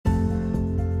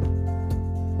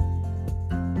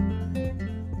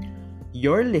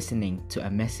You're listening to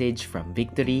a message from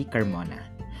Victory Carmona.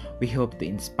 We hope to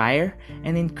inspire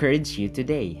and encourage you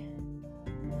today.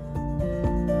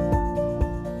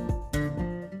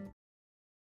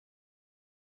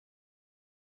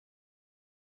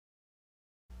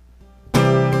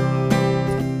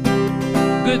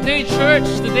 Good day, church.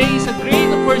 Today is a great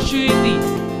opportunity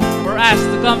for us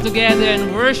to come together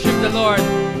and worship the Lord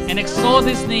and exalt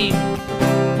His name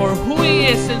for who He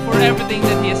is and for everything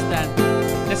that He has done.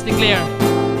 Let's declare.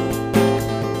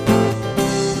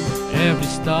 Every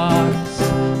stars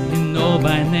you know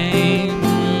by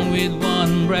name, with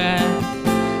one breath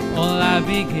all life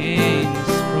begins,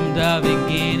 from the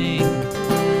beginning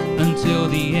until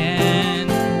the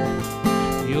end.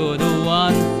 You're the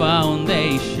one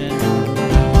foundation.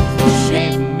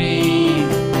 Shape me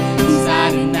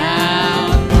inside and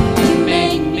out. You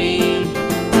make me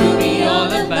to be all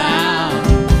about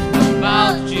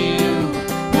you.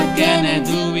 What can I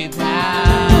do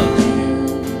without you?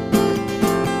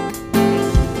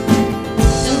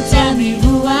 Don't tell me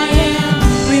who I am.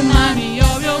 Remind me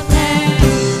of your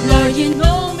plan. Lord, you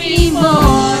know me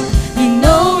more. You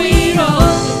know it all.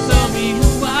 Don't tell me who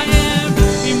I am.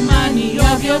 Remind me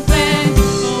of your plan.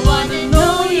 I wanna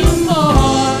know you more.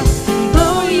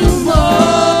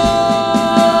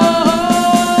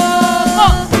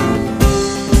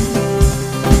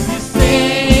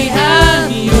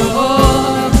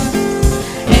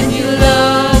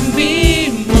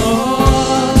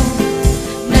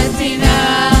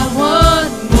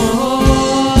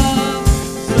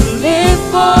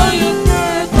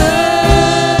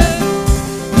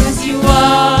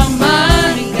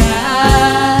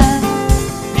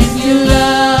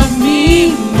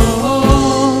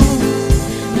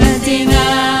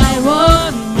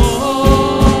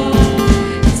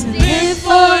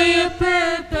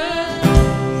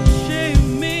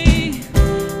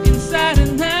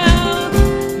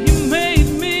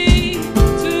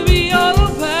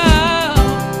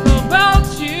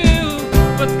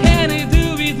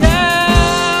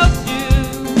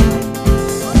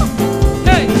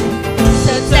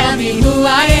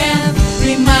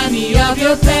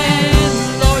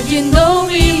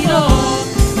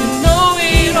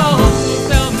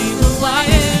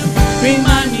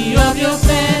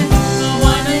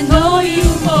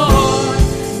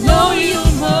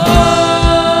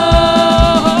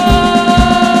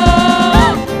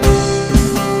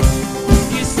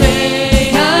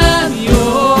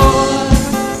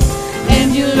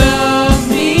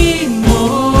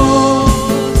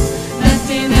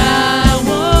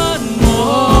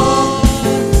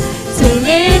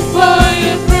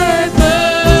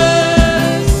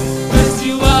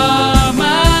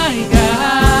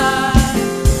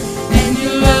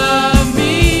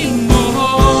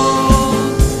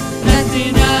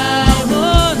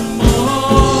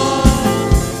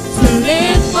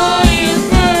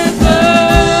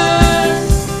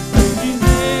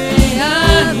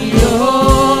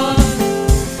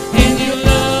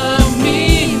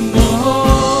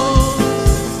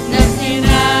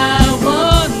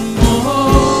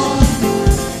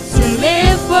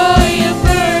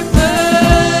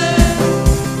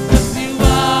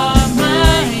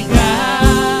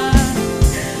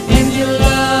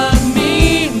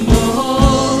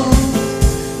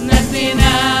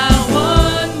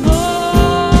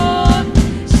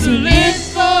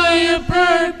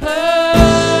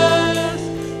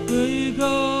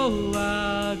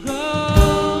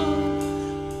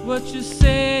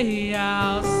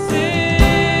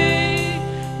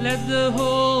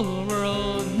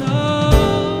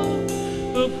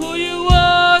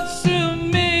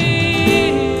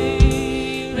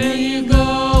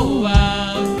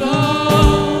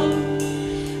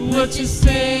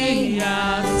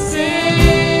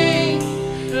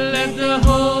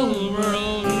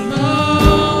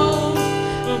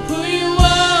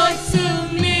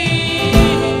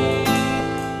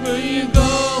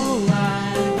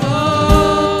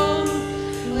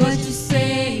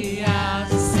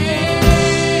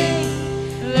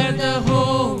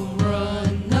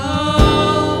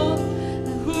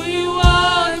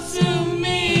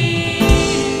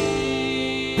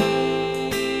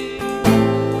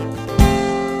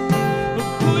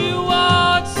 Who you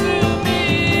are to me.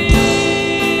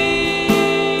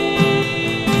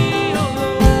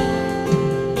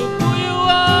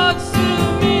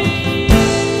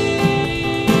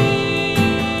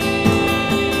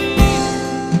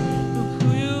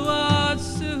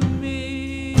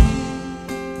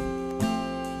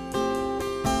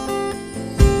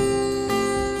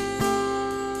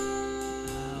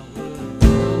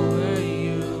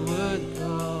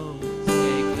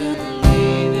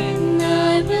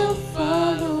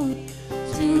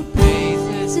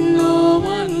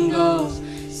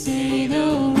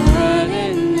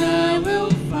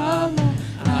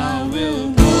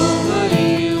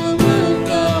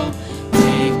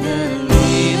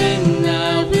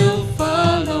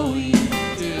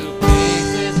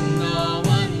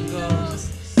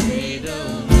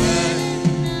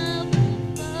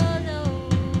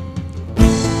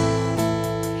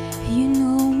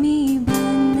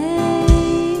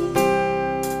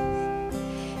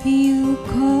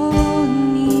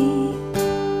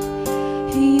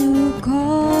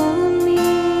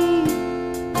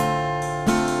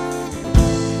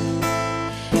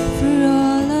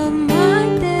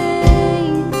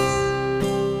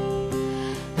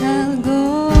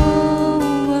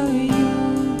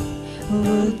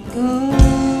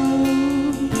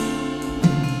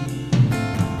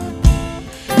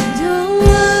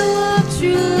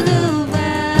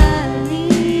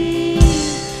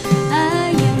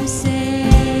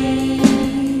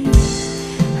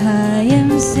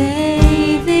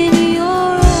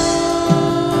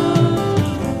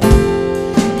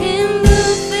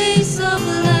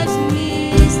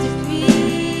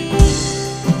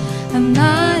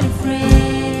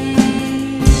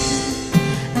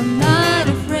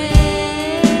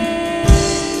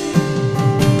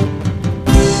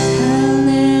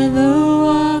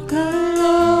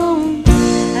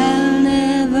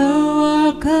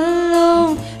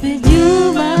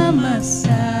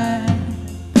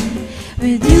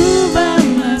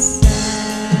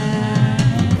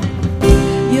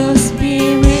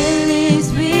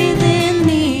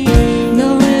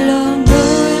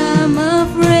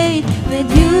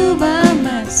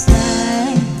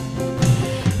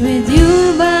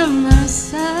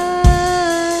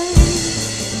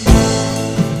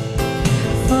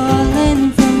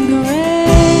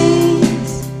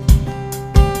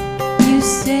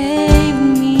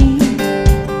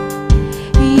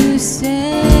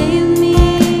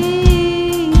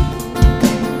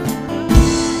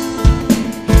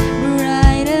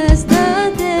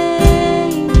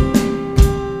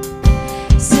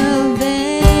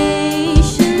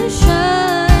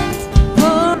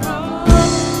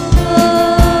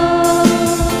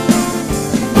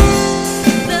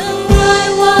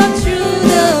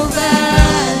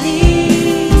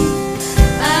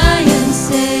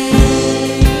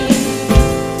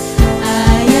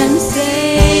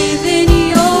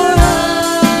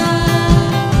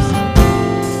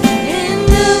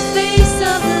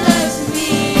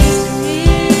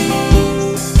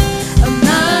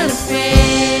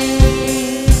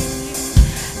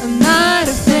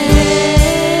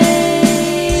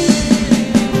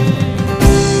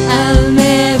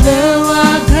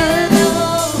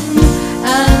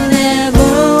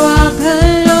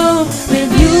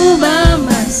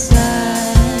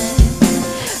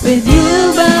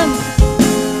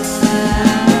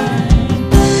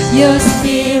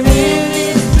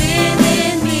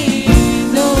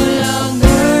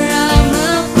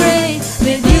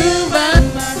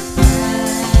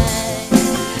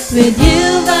 with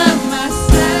you by my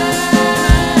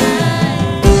side.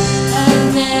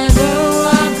 I'll never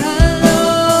walk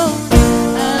alone.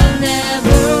 I'll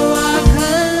never walk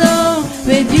alone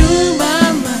with you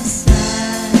by my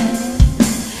side.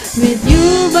 With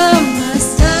you by my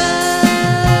side.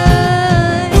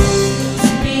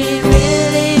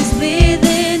 Spirit is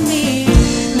within me.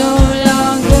 No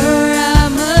longer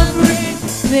I'm afraid.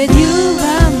 With you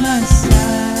by my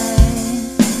side.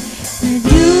 With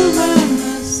you by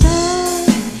my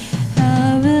side.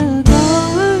 I will go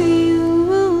where you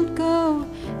will go.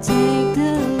 Take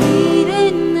the lead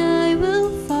and I will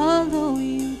follow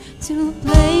you to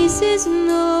places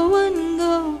no one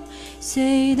goes.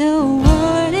 Say the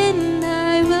word and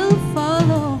I will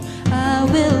follow. I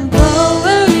will go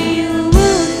where you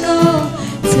will go.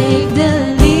 Take the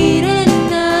lead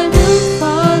and I will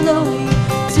follow you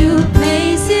to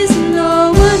places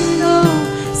no one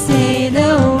goes. Say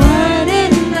the word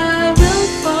and I will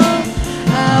follow.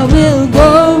 I will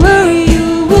go where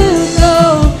you will go.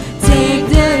 Take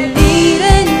the lead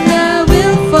and I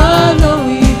will follow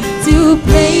you to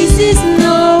places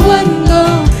no one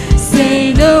goes.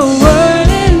 Say the word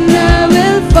and I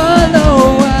will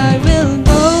follow. I will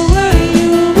go where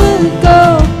you will go.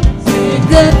 Take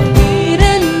the lead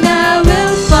and I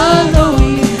will follow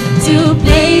you to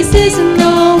places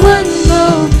no one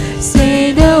goes.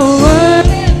 Say the word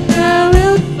and I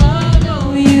will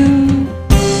follow you.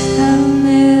 I'll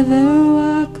never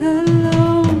walk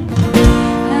alone.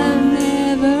 I'll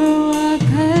never walk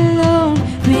alone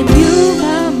with you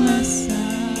by my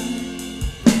side.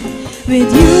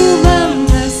 With you by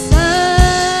my side.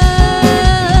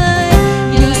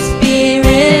 Your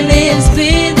spirit lives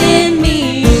within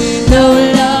me. No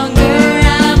longer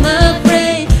I'm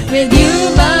afraid. With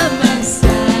you by my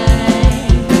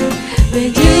side.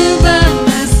 With you by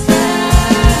my side.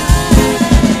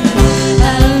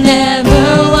 I'll never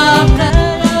walk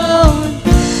alone.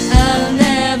 I'll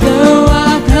never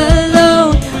walk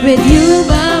alone with you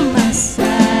by my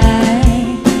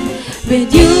side.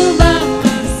 With you by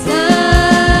my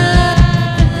side.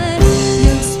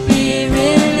 Your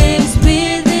spirit lives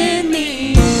within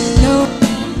me. No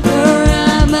longer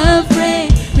I'm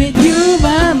afraid. With you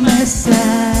by my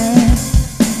side.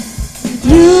 With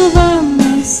you by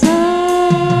my side.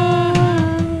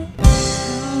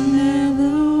 I'll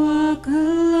never walk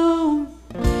alone.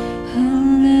 I'll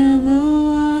never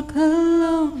walk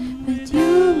alone with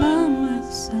you by my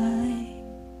side.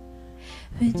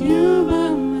 With you by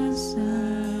my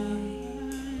side.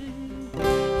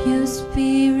 Your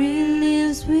spirit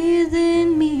lives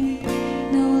within me.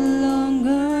 No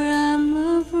longer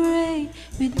I'm afraid.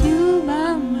 With you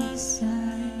by my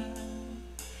side.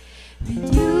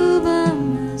 With you by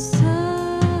my side.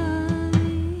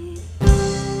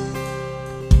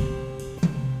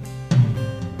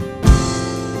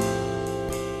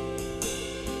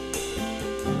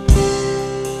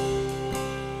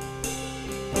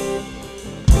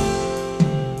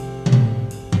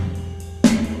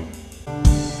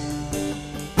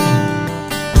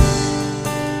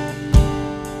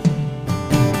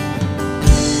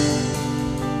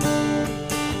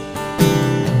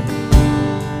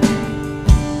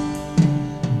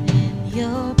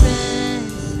 Your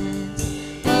presence,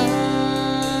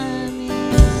 armies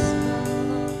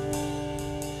fall,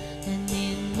 and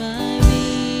in my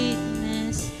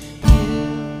weakness,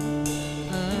 you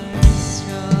are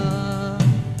strong.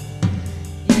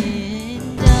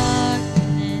 In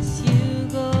darkness, you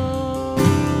go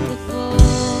before.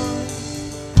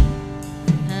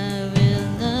 I will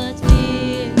not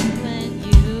fear when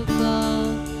you call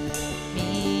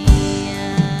me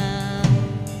out.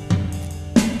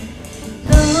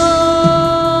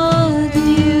 Lord,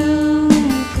 you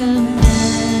command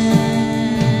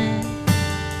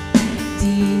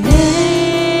the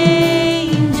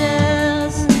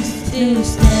angels to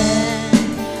stand,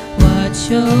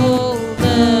 watch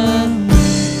over me,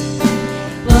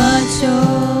 watch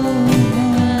over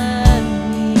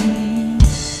me.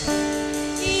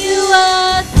 You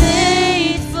are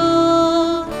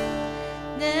faithful,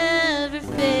 never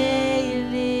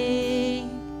failing.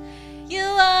 You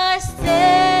are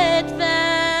steadfast,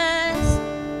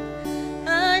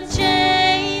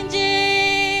 unchanging.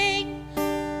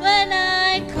 When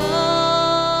I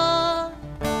call,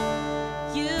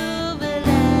 you will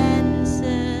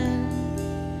answer.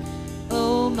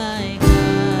 Oh my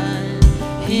God,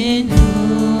 in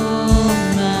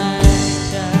whom I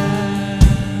trust.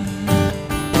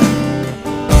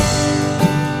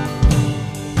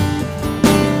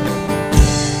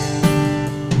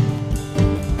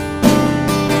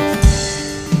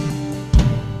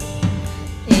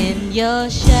 In your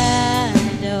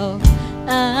shadow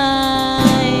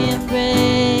I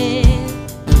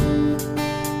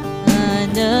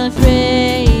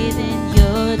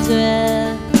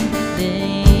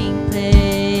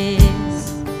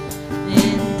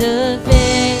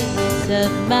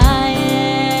of my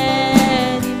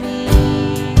enemies.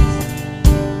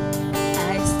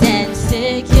 I stand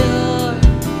secure,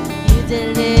 you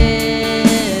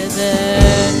deliver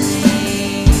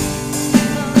me.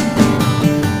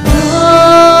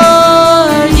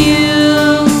 Lord,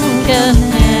 you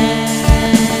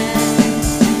command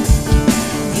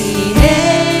the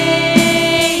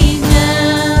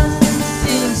angels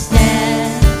to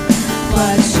stand,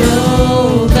 watch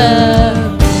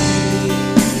over me,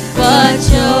 watch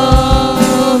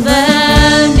over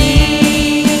me.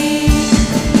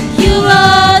 You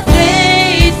are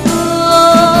faithful,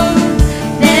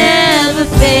 never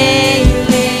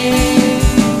failing.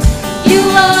 You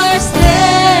are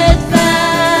steadfast,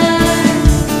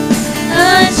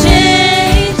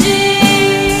 unchanging.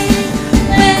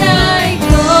 When I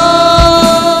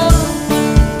call,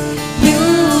 you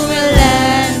will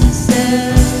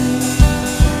answer.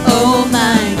 Oh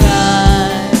my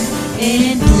God,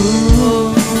 in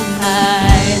whom I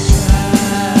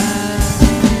trust.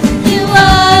 You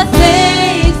are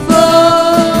faithful,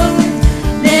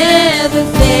 never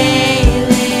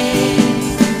failing.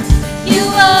 You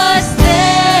are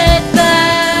steadfast,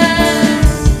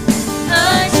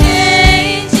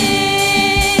 unchanging.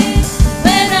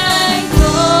 When I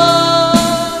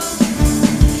call,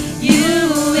 you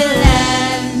will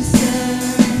answer.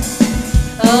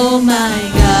 Oh my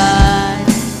God,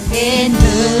 in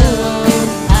whom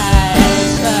I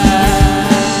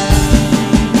trust.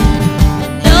 I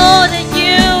know that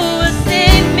you will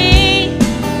save me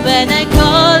when I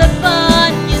call upon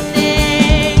your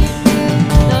name.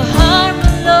 No harm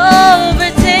will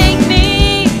overtake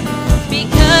me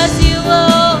because you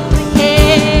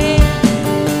overcame.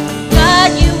 God,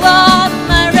 you are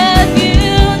my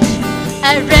refuge.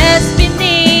 I rest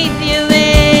beneath your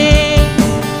wings,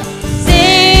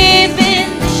 safe in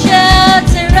the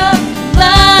shelter of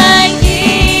my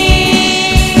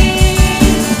King.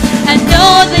 I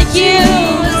know that you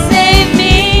will save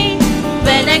me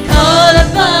when I call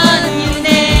upon your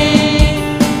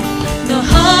name. No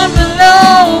harm will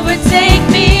overtake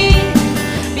me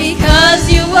because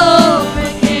you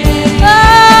overcame.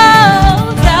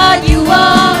 Oh, God, you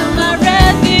are my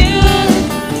refuge.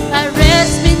 I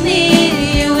rest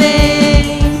beneath your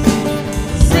wings,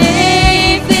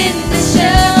 safe in the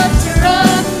shelter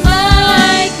of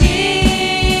my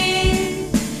King.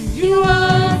 You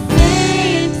are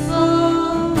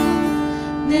faithful,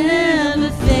 never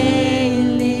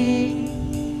failing.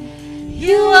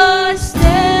 You are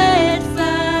steadfast,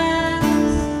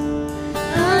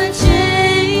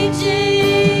 unchanging.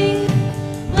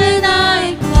 When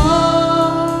I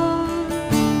call,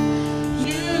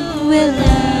 you will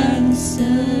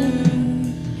answer.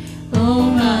 Oh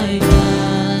my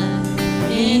God,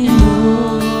 in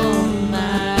whom I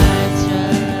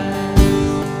trust.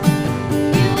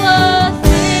 You are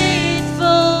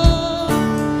faithful,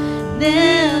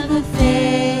 never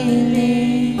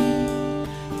failing.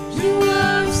 You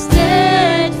are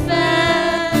steadfast,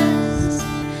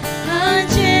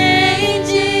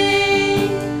 unchanging.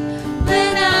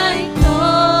 When I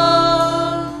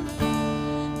call,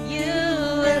 you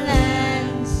will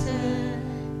answer.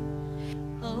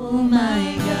 Oh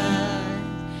my God,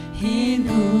 in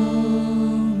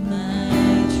whom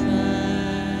I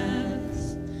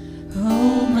trust.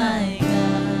 Oh my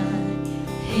God,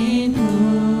 in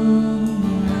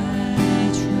whom I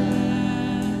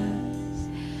trust.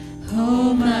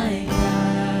 Oh my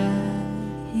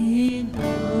God, in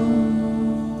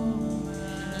whom I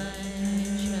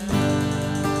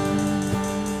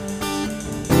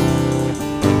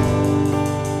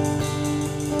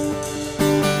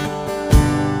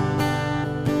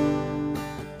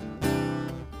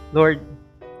Lord,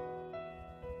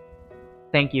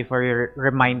 thank you for your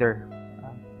reminder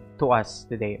to us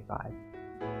today, God.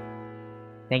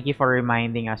 Thank you for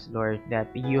reminding us, Lord,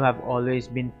 that you have always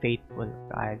been faithful,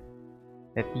 God.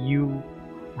 That you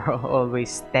are always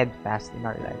steadfast in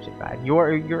our lives, oh God.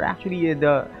 You're actually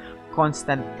the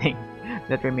constant thing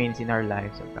that remains in our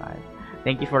lives, oh God.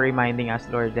 Thank you for reminding us,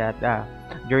 Lord, that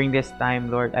during this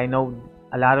time, Lord, I know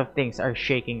a lot of things are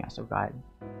shaking us, oh God.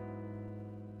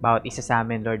 Bawat isa sa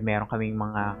amin, Lord, meron kaming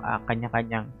mga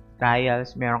kanya-kanyang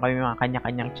trials, meron kaming mga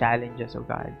kanya-kanyang challenges, oh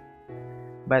God.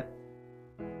 But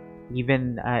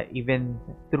even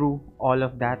through all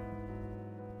of that,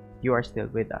 you are still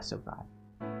with us, oh God.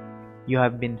 You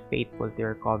have been faithful to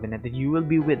your covenant that you will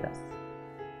be with us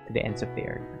to the ends of the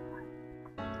earth.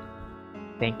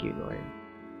 Thank you, Lord.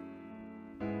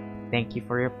 Thank you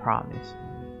for your promise.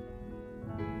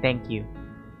 Thank you.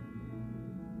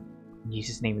 In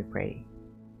Jesus' name we pray.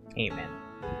 Amen.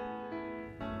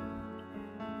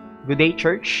 Good day,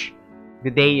 church.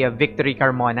 Good day, Victory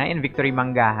Carmona and Victory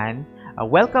Mangahan.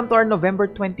 Welcome to our November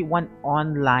 21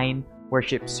 online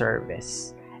worship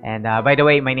service. And by the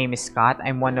way, my name is Scott.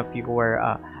 I'm one of your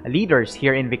leaders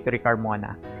here in Victory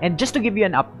Carmona. And just to give you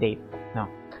an update, no,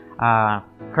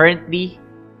 currently,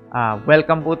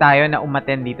 welcome po tayo na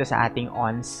umattend dito sa ating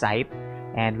on-site.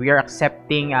 And we are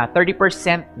accepting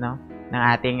 30% no, ng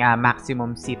ating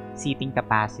maximum seating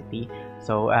capacity.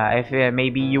 So if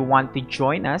maybe you want to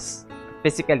join us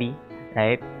physically,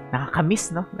 right?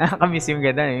 Nakakamiss, no? Nakakamiss yung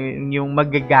ganda. Yung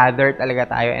mag-gather talaga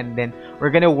tayo and then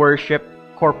we're gonna worship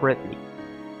corporately.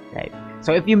 Right?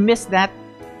 So if you missed that,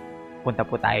 punta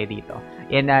po tayo dito.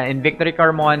 In Victory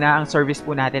Carmona, ang service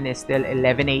po natin is still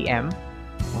 11 a.m.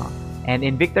 And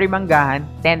in Victory Mangahan,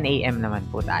 10 a.m. naman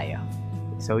po tayo.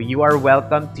 So you are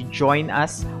welcome to join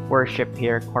us worship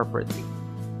here corporately.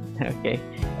 Okay?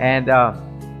 And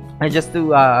just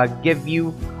to give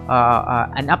you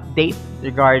an update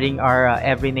regarding our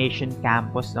Every Nation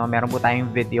campus, no? Meron po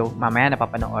tayong video, mamaya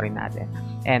napapanoorin natin.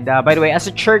 And by the way, as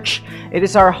a church, it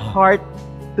is our heart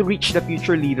to reach the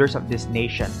future leaders of this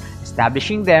nation,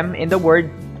 establishing them in the Word,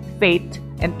 faith,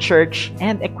 and church,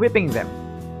 and equipping them.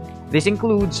 This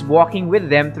includes walking with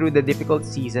them through the difficult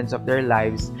seasons of their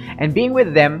lives and being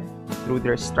with them through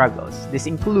their struggles. This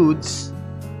includes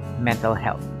mental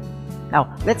health.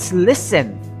 Now, let's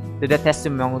listen to the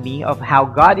testimony of how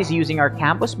God is using our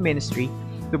campus ministry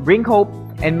to bring hope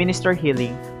and minister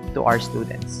healing to our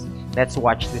students. Let's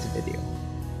watch this video.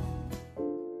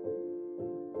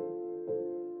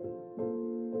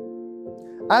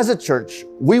 As a church,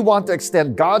 we want to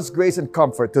extend God's grace and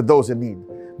comfort to those in need,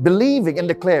 believing and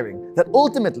declaring that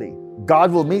ultimately,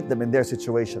 God will meet them in their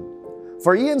situation.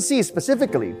 For ENC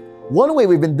specifically, one way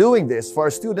we've been doing this for our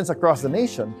students across the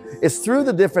nation is through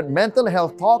the different mental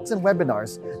health talks and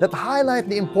webinars that highlight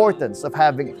the importance of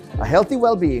having a healthy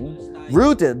well-being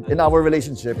rooted in our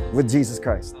relationship with Jesus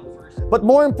Christ. But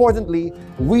more importantly,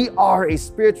 we are a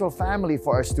spiritual family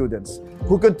for our students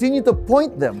who continue to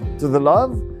point them to the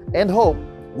love and hope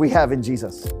we have in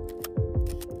Jesus.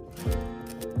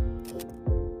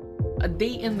 A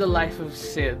day in the life of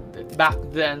Sid back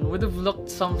then would have looked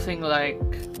something like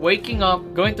waking up,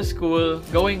 going to school,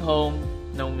 going home,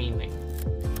 no meaning.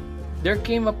 There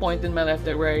came a point in my life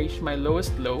where I reached my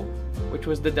lowest low, which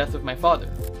was the death of my father.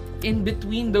 In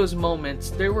between those moments,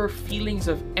 there were feelings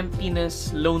of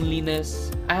emptiness,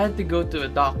 loneliness. I had to go to a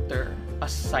doctor, a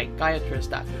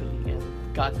psychiatrist actually, and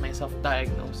got myself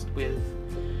diagnosed with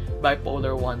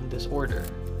bipolar 1 disorder.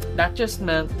 That just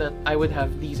meant that I would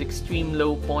have these extreme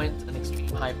low points and extreme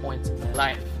high points in my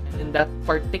life. In that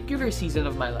particular season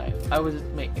of my life, I was at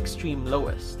my extreme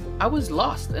lowest. I was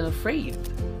lost and afraid,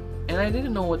 and I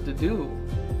didn't know what to do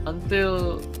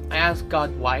until I asked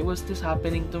God, why was this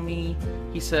happening to me?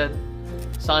 He said,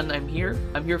 son, I'm here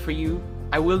for you.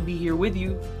 I will be here with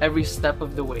you every step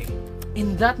of the way.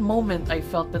 In that moment, I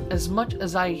felt that as much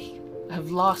as I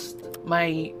have lost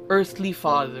my earthly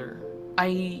father,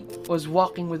 I was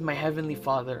walking with my heavenly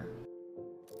Father.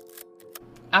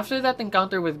 After that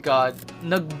encounter with God,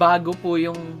 nagbago po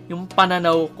yung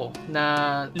pananaw ko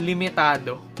na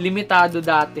limitado. Limitado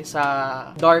dati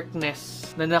sa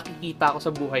darkness na nakikita ko sa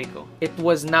buhay ko. It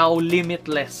was now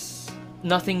limitless.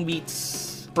 Nothing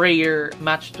beats prayer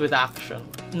matched with action.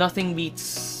 Nothing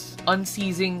beats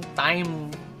unceasing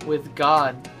time with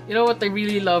God. You know what I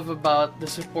really love about the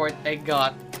support I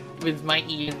got with my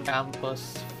Ian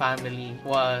campus family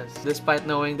was, despite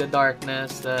knowing the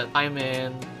darkness that I'm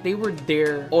in, they were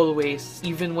there always,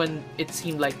 even when it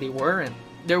seemed like they weren't.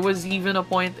 There was even a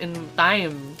point in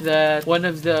time that one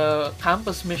of the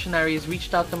campus missionaries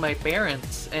reached out to my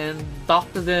parents and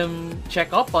talked to them,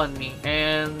 check up on me,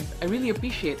 and I really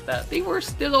appreciate that. They were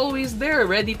still always there,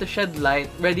 ready to shed light,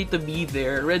 ready to be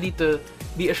there, ready to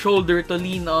be a shoulder to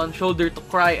lean on, shoulder to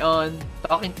cry on,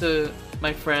 talking to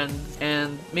my friends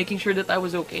and making sure that I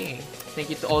was okay.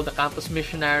 Thank you to all the campus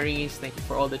missionaries. Thank you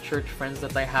for all the church friends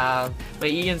that I have. My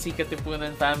ENC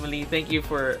Katipunan family, thank you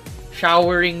for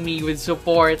showering me with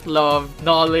support, love,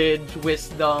 knowledge,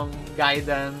 wisdom,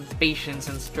 guidance, patience,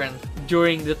 and strength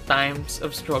during the times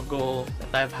of struggle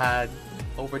that I've had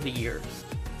over the years.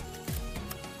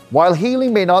 While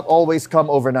healing may not always come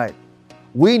overnight,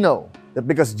 we know that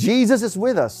because Jesus is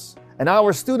with us and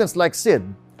our students like Sid,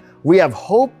 we have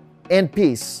hope and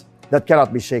peace that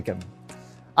cannot be shaken.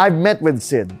 I've met with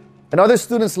Sid and other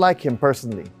students like him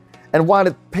personally, and while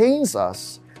it pains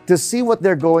us to see what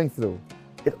they're going through,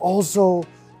 it also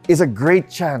is a great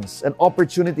chance, an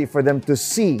opportunity for them to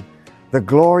see the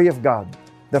glory of God,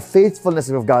 the faithfulness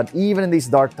of God, even in these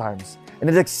dark times. And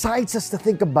it excites us to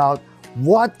think about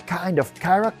what kind of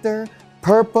character,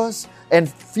 purpose, and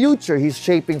future He's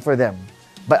shaping for them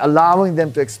by allowing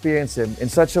them to experience Him in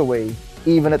such a way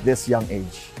even at this young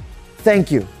age.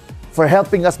 Thank you for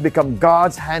helping us become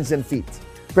God's hands and feet,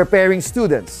 preparing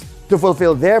students to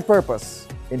fulfill their purpose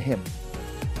in Him.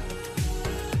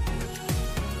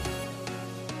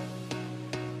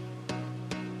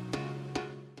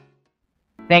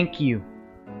 Thank you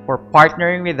for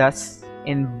partnering with us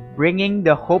in bringing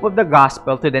the hope of the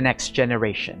gospel to the next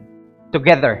generation.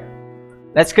 Together,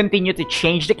 let's continue to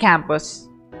change the campus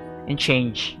and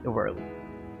change the world.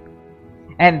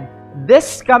 And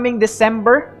this coming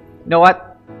December, you know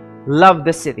what? Love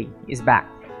the City is back.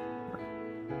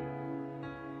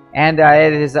 And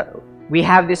we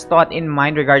have this thought in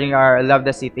mind regarding our Love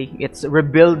the City. It's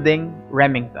rebuilding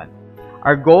Remington.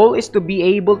 Our goal is to be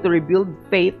able to rebuild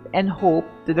faith and hope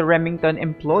to the Remington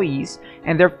employees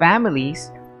and their families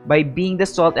by being the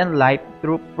salt and light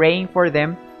through praying for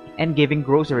them and giving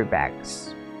grocery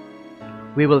bags.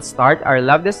 We will start our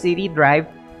Love the City drive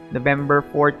November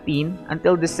 14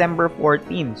 until December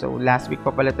 14. So last week pa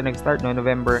pala ito nag-start, no?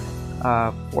 November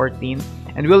 14.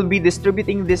 And we'll be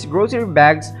distributing these grocery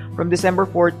bags from December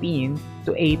 14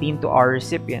 to 18 to our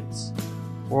recipients.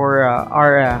 For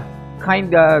our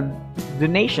kind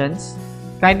donations,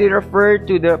 kindly refer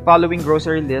to the following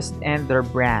grocery list and their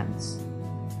brands.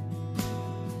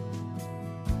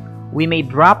 We may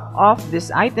drop off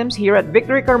these items here at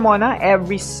Victory Carmona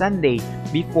every Sunday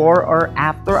before or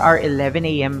after our 11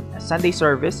 a.m. Sunday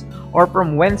service, or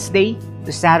from Wednesday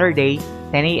to Saturday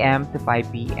 10 a.m. to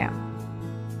 5 p.m.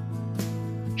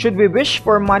 Should we wish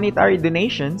for monetary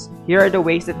donations, here are the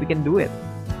ways that we can do it.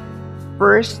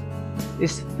 First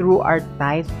is through our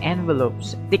tithe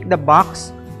envelopes. Tick the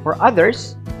box for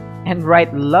others and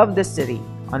write Love the City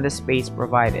on the space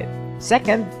provided.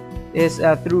 Second is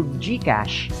through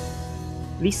GCash.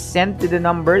 Please send to the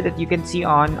number that you can see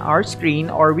on our screen,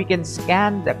 or we can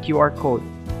scan the QR code.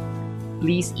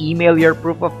 Please email your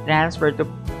proof of transfer to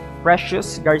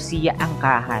Precious Garcia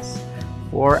Angcajas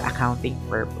for accounting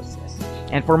purposes.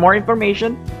 And for more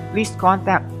information, please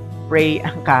contact Pray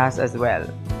Angcajas as well.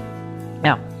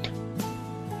 Now,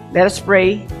 let us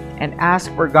pray and ask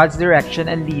for God's direction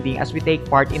and leading as we take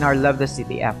part in our Love the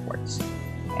City efforts.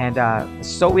 And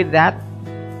so with that,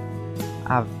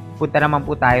 punta naman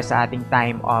po tayo sa ating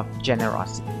time of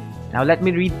generosity. Now, let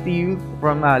me read to you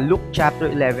from Luke chapter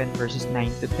 11, verses 9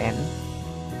 to 10.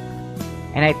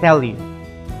 And I tell you,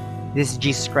 this is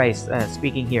Jesus Christ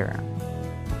speaking here.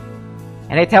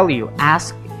 And I tell you,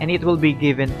 ask and it will be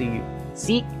given to you.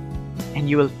 Seek and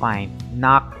you will find.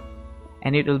 Knock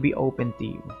and it will be open to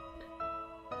you.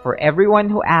 For everyone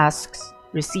who asks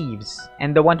receives,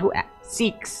 and the one who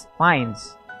seeks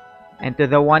finds, and to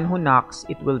the one who knocks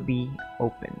it will be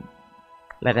open.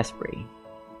 Let us pray.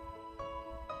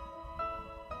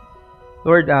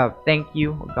 Lord, thank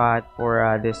you, God,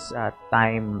 for this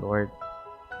time, Lord,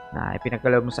 na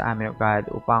ipinagkaloob mo sa amin, God,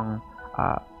 upang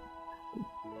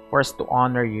for us to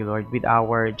honor you, Lord, with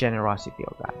our generosity,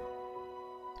 O God.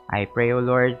 I pray, O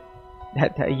Lord,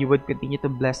 that you would continue to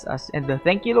bless us. And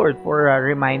thank you, Lord, for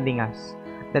reminding us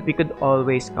that we could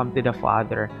always come to the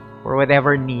Father for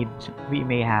whatever need we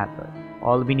may have.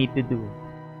 All we need to do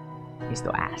is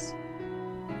to ask.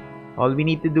 All we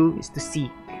need to do is to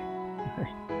seek.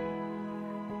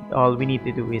 All we need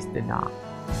to do is to knock.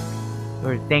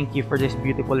 Lord, thank you for this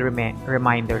beautiful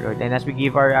reminder, Lord. And as we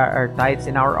give our tithes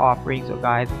and our offerings, oh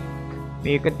God,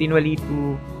 may you continue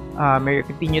to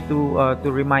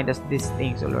remind us these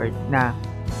things, oh Lord, na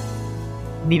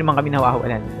hindi naman kami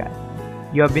nawawalan, God.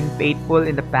 You have been faithful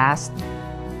in the past,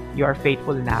 you are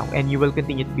faithful now, and you will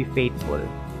continue to be faithful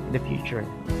in the future.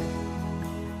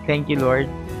 Thank you, Lord.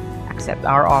 Accept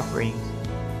our offerings.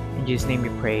 In Jesus' name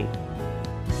we pray.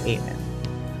 Amen.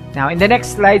 Now, in the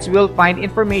next slides, we'll find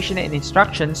information and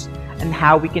instructions on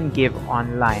how we can give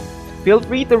online. Feel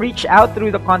free to reach out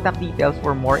through the contact details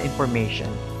for more information.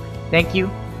 Thank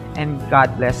you, and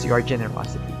God bless your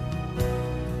generosity.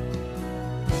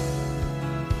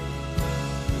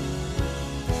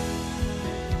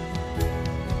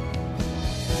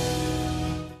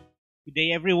 Good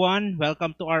day, everyone.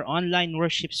 Welcome to our online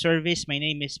worship service. My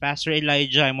name is Pastor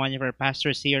Elijah. I'm one of our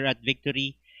pastors here at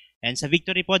Victory. And sa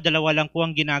Victory po, dalawa lang po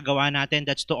ang ginagawa natin.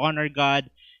 That's to honor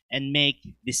God and make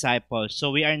disciples.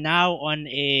 So we are now on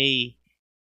a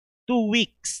 2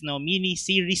 weeks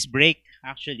mini-series break,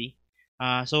 actually.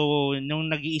 So nung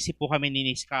nag-iisip po kami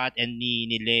ni Scott and ni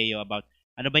Leo about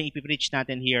ano ba yung ipipreach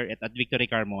natin here at Victory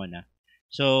Carmona.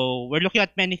 So we're looking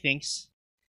at many things.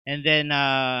 And then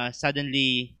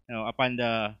suddenly, upon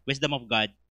the wisdom of God,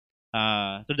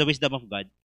 through the wisdom of God,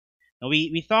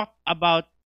 we talked about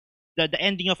the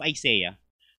ending of Isaiah,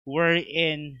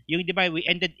 wherein, yung, di ba, we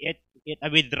ended it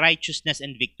with righteousness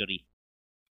and victory.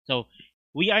 So,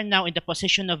 we are now in the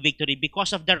position of victory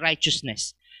because of the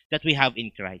righteousness that we have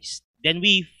in Christ. Then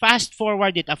we fast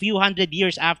forward it a few hundred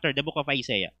years after the book of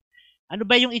Isaiah. Ano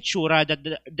ba yung itsura that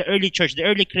the early church, the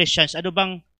early Christians, ano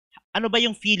ba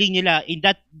yung feeling nila in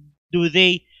that? Do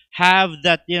they have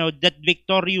that, that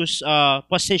victorious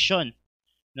position?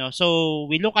 No, so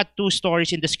we look at two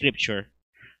stories in the scripture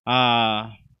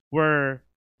where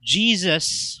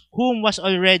Jesus, whom was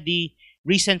already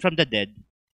risen from the dead,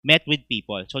 met with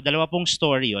people. So dalawa pong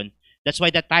story yon. That's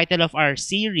why the title of our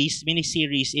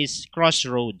mini-series is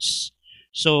Crossroads.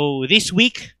 So this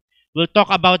week, we'll talk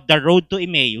about the road to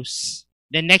Emmaus.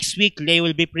 Then next week, Leo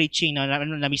will be preaching.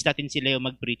 Na-miss natin si Leo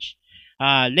mag-preach.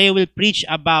 Leo will preach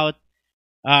about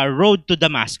road to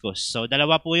Damascus. So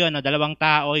dalawa po yun. Dalawang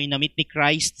tao yung na-meet ni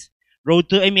Christ. Road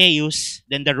to Emmaus,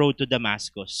 then the road to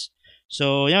Damascus.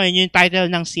 So yun yung title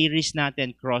ng series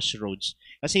natin, Crossroads.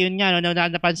 Kasi yun nga,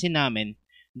 napansin namin,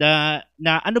 na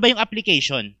ano ba yung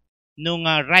application nung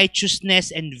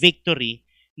righteousness and victory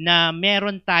na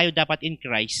meron tayo dapat in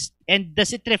Christ, and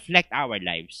does it reflect our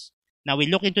lives? Now we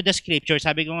look into the scripture.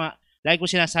 Sabi ko nga, like ko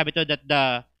sinasabi to, that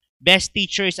the best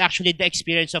teacher is actually the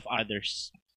experience of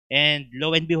others. And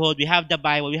lo and behold, we have the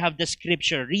Bible, we have the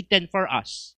scripture written for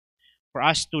us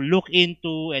to look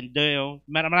into, and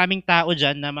maraming tao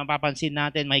dyan na mapapansin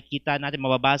natin, makikita natin,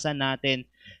 mababasa natin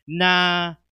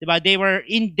na, diba, they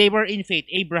were in faith.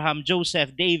 Abraham,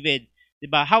 Joseph, David,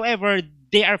 diba? However,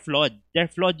 they are flawed. They're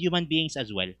flawed human beings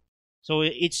as well. So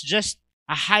it's just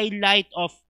a highlight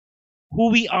of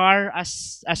who we are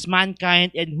as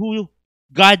mankind and who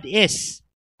God is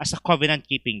as a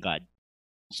covenant-keeping God.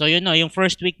 So yung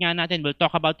first week nga natin, we'll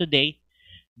talk about today,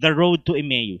 the road to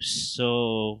Emmaus.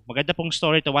 So maganda pong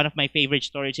story to, one of my favorite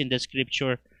stories in the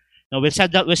scripture. No, we'll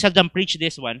seldom preach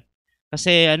this one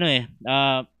kasi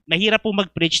mahirap po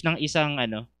mag-preach ng isang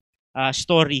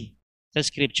story sa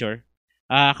scripture.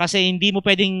 Kasi hindi mo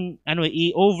pwedeng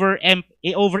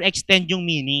i-overextend yung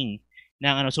meaning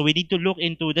ng so we need to look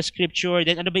into the scripture,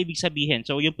 then ano ba ibig sabihin.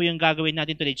 So yun po yung gagawin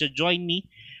natin today. So join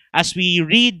me as we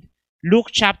read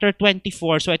Luke chapter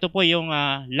 24. So ito po yung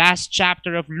last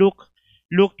chapter of Luke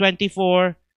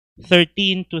 24,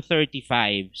 13 to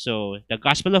 35. So the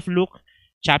Gospel of Luke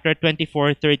chapter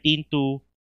 24, 13 to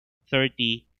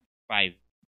 35.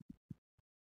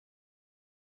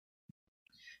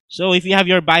 So if you have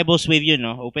your Bibles with you,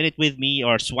 open it with me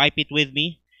or swipe it with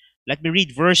me. Let me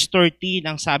read verse 13.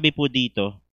 Ang sabi po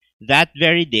dito, that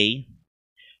very day,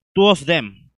 two of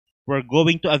them were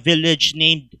going to a village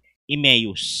named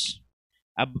Emmaus,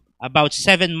 about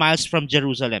 7 miles from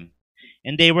Jerusalem.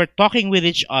 And they were talking with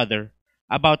each other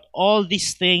about all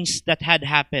these things that had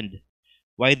happened.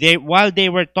 While they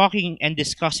were talking and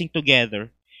discussing together,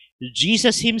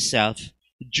 Jesus himself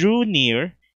drew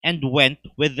near and went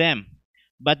with them.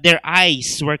 But their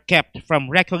eyes were kept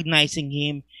from recognizing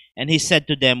him, and he said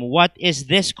to them, what is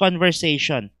this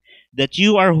conversation that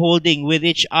you are holding with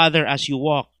each other as you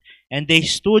walk? And they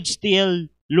stood still,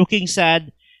 looking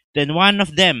sad. Then one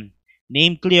of them,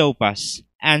 named Cleopas,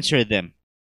 answered him,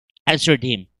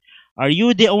 are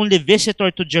you the only visitor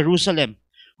to Jerusalem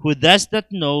who does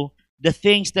not know the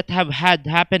things that have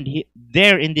happened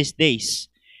there in these days?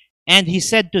 And he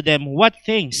said to them, what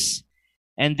things?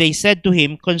 And they said to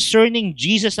him, concerning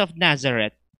Jesus of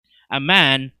Nazareth, a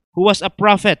man who was a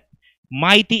prophet,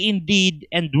 mighty in deed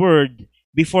and word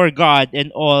before God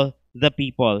and all the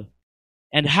people,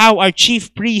 and how our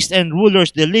chief priests and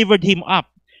rulers delivered him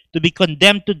up to be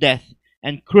condemned to death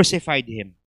and crucified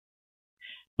him.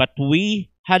 But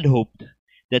we had hoped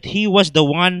that he was the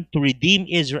one to redeem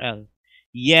Israel.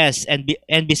 Yes, and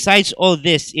besides all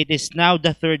this, it is now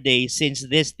the third day since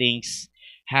these things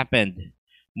happened.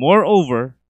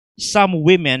 Moreover, some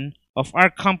women of our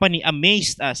company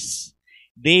amazed us.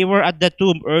 They were at the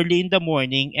tomb early in the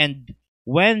morning, and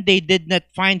when they did not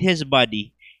find his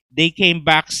body, they came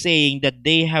back saying that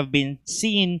they have been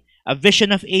seeing a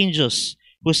vision of angels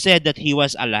who said that he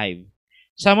was alive.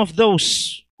 Some of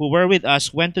those who were with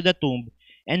us went to the tomb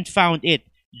and found it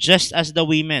just as the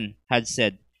women had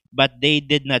said, but they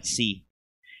did not see.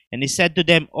 And he said to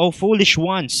them, O foolish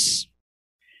ones,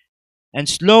 and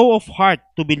slow of heart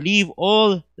to believe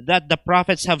all that the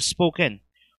prophets have spoken.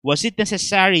 Was it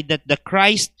necessary that the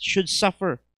Christ should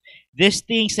suffer these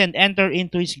things and enter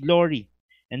into his glory?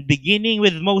 And beginning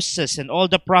with Moses and all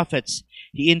the prophets,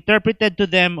 he interpreted to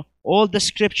them all the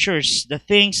scriptures, the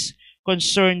things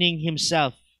concerning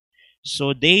himself.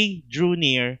 So they drew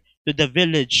near to the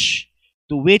village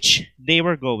to which they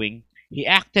were going. He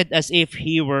acted as if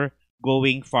he were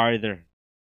going farther.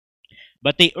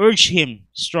 But they urged him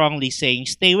strongly, saying,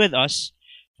 "Stay with us,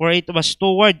 for it was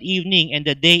toward evening, and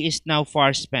the day is now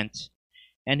far spent."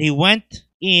 And he went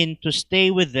in to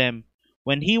stay with them.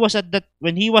 When he was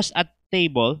at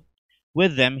table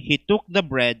with them, he took the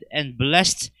bread and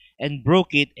blessed and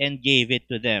broke it and gave it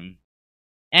to them.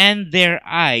 And their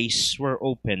eyes were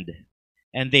opened,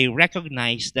 and they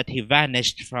recognized that he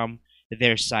vanished from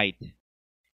their sight.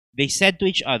 They said to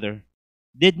each other,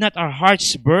 "Did not our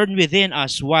hearts burn within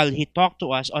us while he talked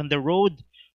to us on the road,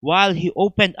 while he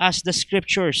opened us the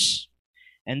scriptures?"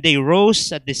 And they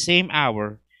rose at the same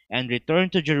hour and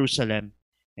returned to Jerusalem.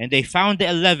 And they found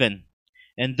the 11,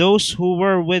 and those who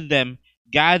were with them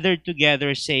gathered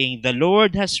together, saying, "The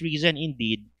Lord has risen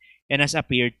indeed, and has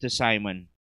appeared to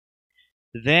Simon."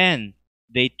 Then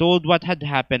they told what had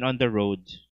happened on the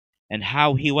road, and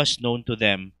how he was known to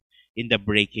them in the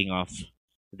breaking of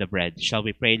the bread. Shall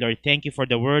we pray? Lord, thank you for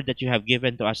the word that you have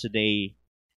given to us today.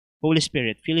 Holy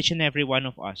Spirit, fill each and every one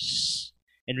of us,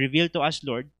 and reveal to us,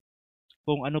 Lord,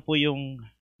 kung ano po yung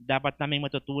dapat naming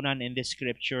matutunan in this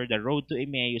scripture, the road to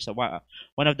Emmaus,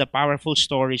 one of the powerful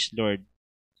stories, Lord,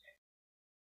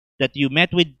 that you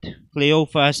met with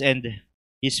Cleophas and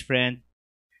his friend.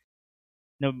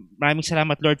 No, maraming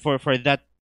salamat, Lord, for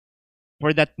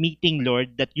that meeting,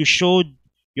 Lord, that you showed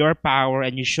your power,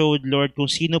 and you showed, Lord, kung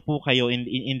sino po kayo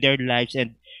in their lives,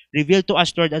 and reveal to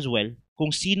us, Lord, as well,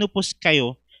 kung sino po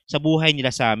kayo sa buhay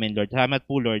nila sa amin, Lord. Salamat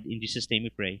po, Lord. In Jesus' name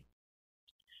we pray.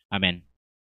 Amen.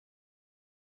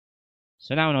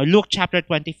 So now, Luke chapter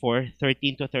 24,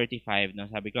 13 to 35. No,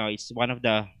 sabi ko, it's one of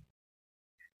the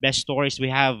best stories we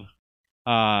have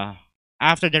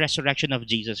after the resurrection of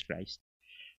Jesus Christ.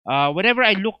 Whenever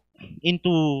I look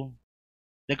into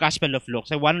the Gospel of Luke,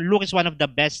 Luke is one of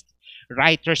the best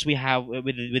writers we have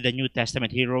with the New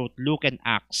Testament. He wrote Luke and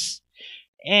Acts.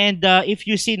 And if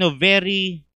you see,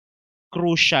 very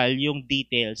crucial yung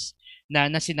details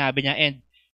na sinabi niya.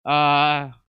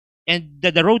 And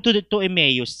the road to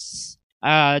Emmaus,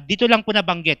 dito lang po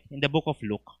nabanggit in the book of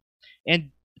Luke.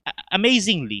 And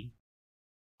amazingly,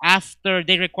 after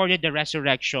they recorded the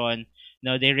resurrection,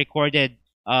 they recorded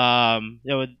all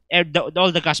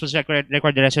the Gospels record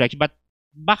the resurrection. But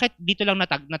bakit dito lang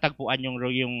natagpuan yung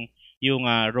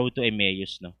road to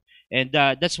Emmaus, no? And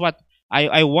that's what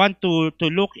I want to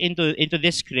look into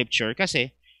this scripture,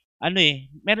 kasi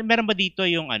meron ba dito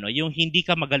yung hindi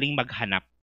ka magaling maghanap?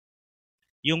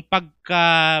 Yung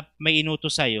pagka may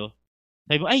inutos sa'yo,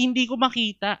 sabi mo, ay, hindi ko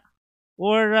makita.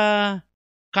 Or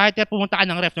kahit pumunta ka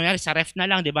ng ref, sa ref na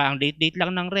lang, di ba? Ang date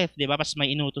lang ng ref, di ba? Pas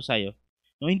may inutos sa'yo.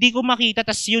 No, hindi ko makita.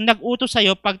 Tas yung nag-utos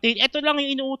sa'yo, eto lang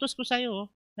yung inuutos ko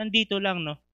sa'yo. Nandito lang,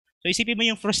 no? So isipin mo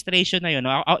yung frustration na yun.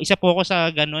 No? Isa po ako sa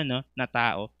ganun, no, na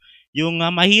tao. Yung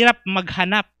mahirap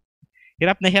maghanap.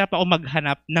 Hirap na hirap ako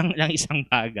maghanap ng isang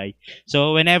bagay.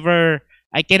 So whenever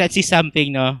I cannot see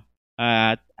something, no,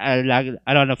 I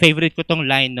don't know, favorite ko tong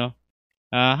line, no,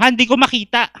 hindi ko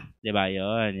makita. Diba?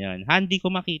 Yun. Hindi ko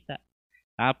makita.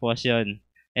 Tapos yun.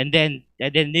 And then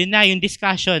yun na yung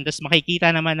discussion. Tapos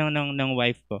makikita naman ng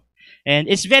wife ko. And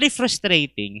it's very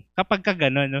frustrating kapag ka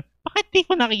gano'n, no? Bakit di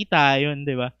ko nakita yun,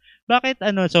 di ba? Bakit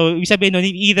So, ibig sabihin nun,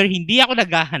 either hindi ako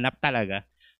naghahanap talaga,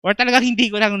 or talagang hindi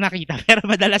ko lang nakita. Pero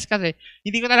madalas kasi,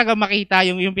 hindi ko talaga makita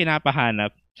yung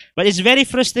pinapahanap. But it's very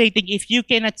frustrating if you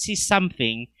cannot see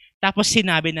something, tapos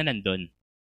sinabi na nandun.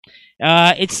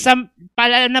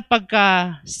 Pala na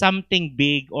pagka something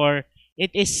big, or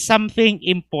it is something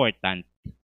important.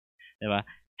 Diba?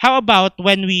 How about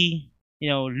when we,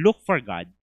 look for God?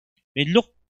 We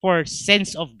look for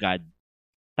sense of God,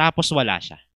 tapos wala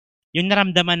siya. Yung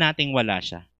naramdaman nating wala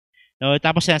siya. No,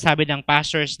 tapos sinasabi ng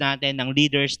pastors natin, ng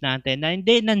leaders natin, na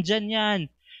hindi, nandyan yan.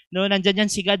 No, nandyan yan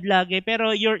si God lagi.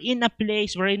 Pero we're in a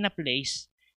place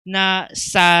na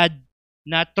sad,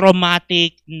 na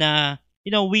traumatic, na,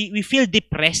 we feel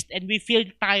depressed, and we feel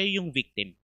tayo yung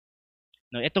victim.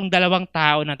 No, itong dalawang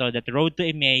tao na to, that road to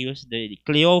Emmaus, the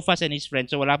Cleophas and his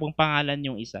friends, so wala pong pangalan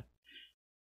yung isa,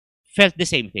 felt the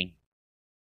same thing.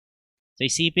 So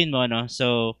isipin mo, no?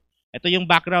 So ito yung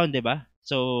background, 'di ba?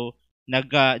 So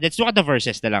let's look at the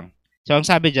verses na lang. So ang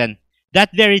sabi diyan,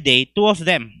 that very day, two of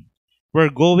them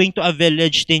were going to a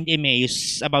village named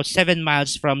Emmaus, about 7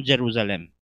 miles from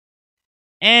Jerusalem.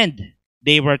 And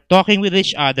they were talking with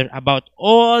each other about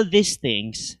all these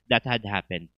things that had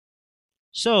happened.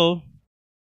 So,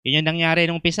 yun yung nangyari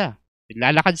nung umpisa.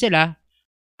 Lalakad sila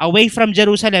away from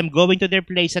Jerusalem, going to their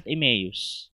place at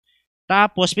Emmaus.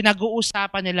 Tapos,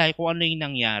 pinag-uusapan nila kung ano yung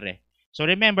nangyari. So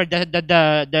remember,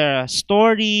 the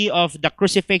story of the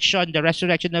crucifixion, the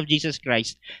resurrection of Jesus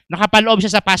Christ, nakapaloob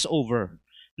siya sa Passover.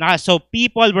 So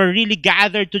people were really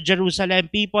gathered to Jerusalem.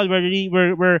 People were really,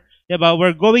 diba,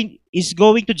 is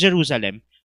going to Jerusalem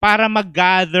para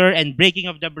mag-gather and breaking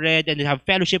of the bread and have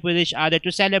fellowship with each other to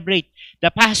celebrate the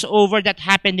Passover that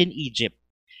happened in Egypt.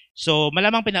 So,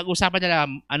 malamang pinag-usapan nila,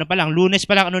 ano pa lang, Lunes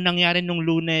pa lang, ano nangyari nung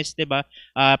Lunes, di ba?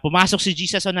 Pumasok si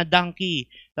Jesus on a donkey.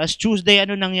 Tapos Tuesday,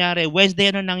 ano nangyari?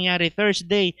 Wednesday, ano nangyari?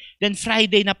 Thursday. Then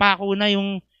Friday, napako na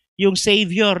yung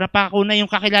Savior. Napako na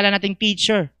yung kakilala nating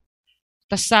teacher.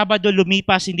 Tapos Sabado,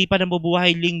 lumipas, hindi pa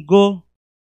nabubuhay. Linggo,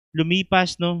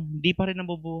 lumipas, no? Hindi pa rin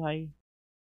nabubuhay.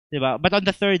 Di ba? But on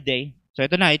the third day, so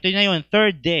ito na yun,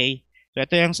 third day, so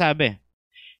ito yung sabi.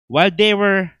 While they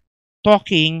were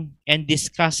talking and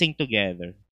discussing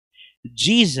together,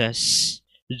 Jesus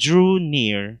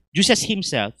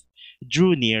himself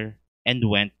drew near and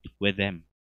went with them.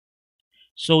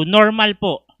 So normal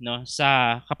po, no,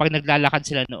 sa kapag naglalakad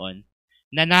sila noon,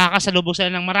 na nakakasalubong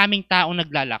sila ng maraming taong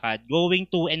naglalakad going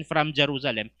to and from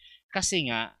Jerusalem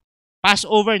kasi nga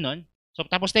Passover noon. So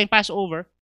tapos na yung Passover,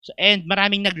 so, and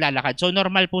maraming naglalakad. So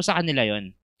normal po sa kanila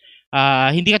 'yon.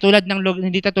 Hindi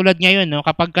katulad ngayon, no,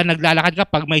 kapag ka naglalakad ka,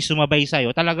 pag may sumabay sa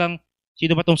iyo, talagang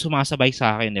sino ba tong sumasabay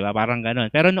sa akin, di ba? Parang ganoon.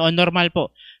 Pero noon normal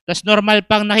po. Tas normal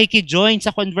pang nakiki-join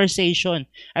sa conversation.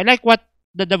 I like what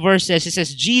the verse says. It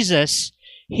says Jesus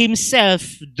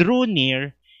himself drew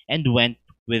near and went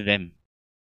with them.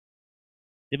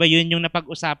 Di ba? Yun yung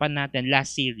napag-usapan natin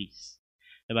last series.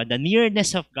 Di ba? The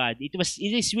nearness of God. It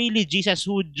is really Jesus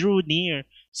who drew near.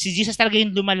 Si Jesus talaga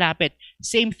yung lumalapit.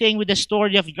 Same thing with the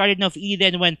story of Garden of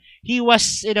Eden when he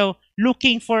was,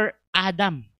 looking for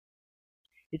Adam.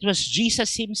 It was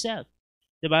Jesus himself.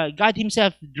 Diba? God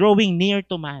himself drawing near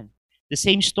to man. The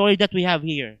same story that we have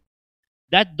here.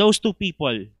 That those two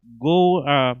people go,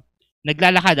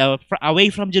 naglalakad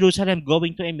away from Jerusalem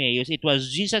going to Emmaus. It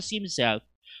was Jesus himself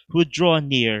who drew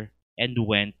near and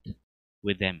went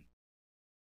with them.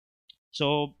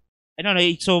 So,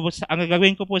 so ang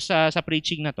gagawin ko po sa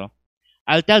preaching na to,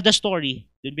 I'll tell the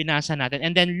story, dun binasa natin,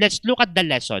 and then let's look at the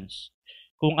lessons,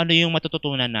 kung ano yung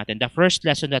matututunan natin. The first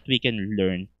lesson that we can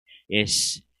learn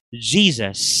is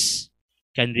Jesus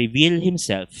can reveal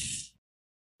himself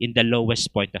in the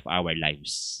lowest point of our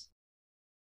lives.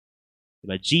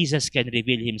 Diba? Jesus can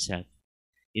reveal himself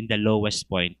in the lowest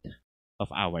point of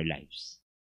our lives.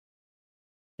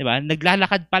 Diba?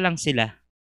 Naglalakad pa lang sila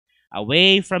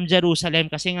away from Jerusalem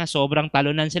kasi nga sobrang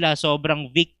talunan sila, sobrang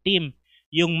victim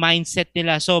yung mindset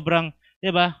nila, sobrang,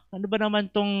 'di ba? Ano ba naman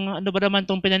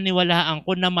tong pinaniniwalaan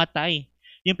ko na matay?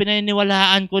 Yung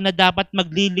pinaniniwalaan ko na dapat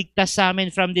magliligtas sa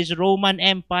amin from this Roman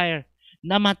Empire,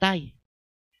 namatay.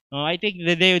 No, I think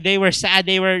they were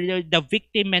sad, the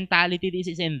victim mentality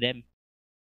this is in them.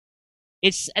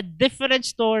 It's a different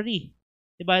story.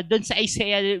 'Di ba? Doon sa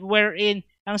Isaiah wherein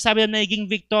ang sabi na naging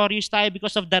victorious tayo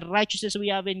because of the righteousness we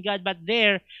have in God. But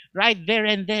right there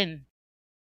and then,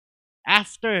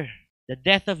 after the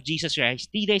death of Jesus Christ,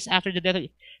 3 days after the death,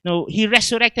 he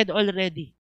resurrected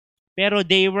already. Pero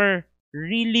they were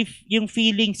really yung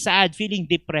feeling sad, feeling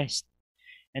depressed.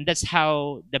 And that's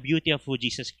how the beauty of who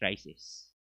Jesus Christ is.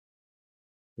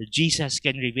 That Jesus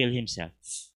can reveal himself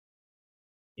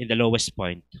in the lowest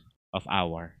point of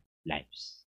our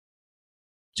lives.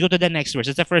 Let's go to the next verse.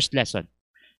 That's the first lesson.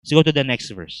 Let's go to the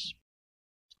next verse.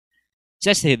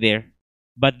 It says there,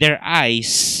 but their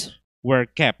eyes were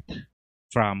kept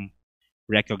from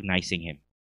recognizing him.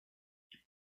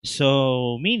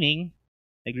 So, meaning,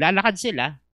 naglalakad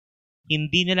sila,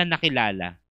 hindi nila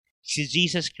nakilala si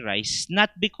Jesus Christ,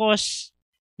 not because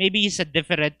maybe he's a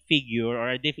different figure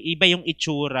or iba yung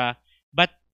itsura,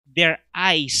 but their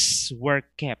eyes were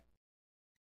kept.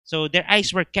 So, their eyes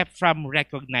were kept from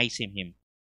recognizing him.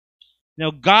 Now,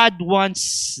 God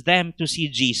wants them to see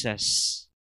Jesus,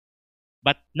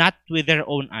 but not with their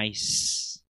own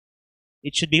eyes.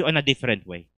 It should be on a different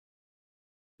way.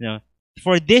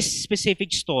 For this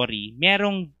specific story,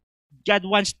 God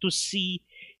wants to see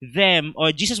them,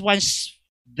 or Jesus wants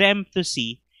them to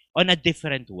see on a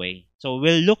different way. So,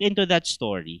 we'll look into that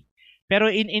story.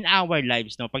 Pero in our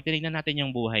lives, pag tinignan natin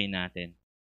yung buhay natin,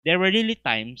 there were really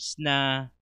times na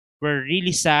we're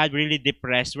really sad, we're really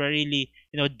depressed, we're really,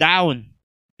 down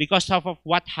because of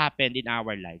what happened in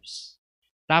our lives.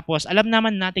 Tapos, alam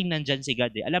naman natin nandyan si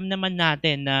God. Alam naman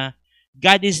natin na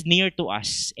God is near to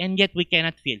us and yet we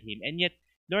cannot feel Him. And yet,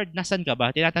 Lord, nasan ka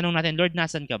ba? Tinatanong natin, Lord,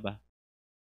 nasan ka ba?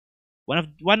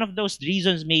 One of those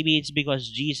reasons maybe it's because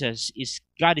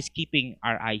God is keeping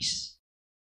our eyes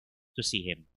to see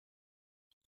Him.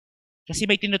 Kasi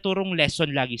may tinuturong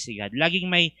lesson lagi si God. Laging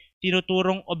may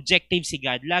tinuturong objective si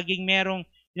God. Laging merong,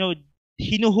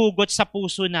 hinuhugot sa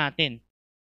puso natin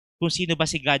kung sino ba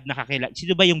si God nakakilala.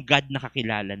 Sino ba yung God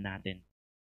nakakilala natin?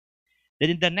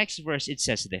 Then in the next verse, it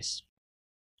says this.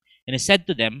 And he said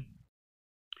to them,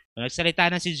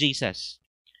 nagsalita na si Jesus,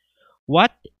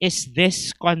 "What is this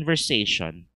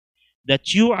conversation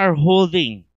that you are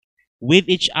holding with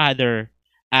each other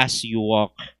as you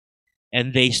walk?"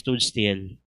 And they stood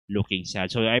still, looking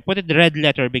sad. So I put it red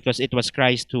letter because it was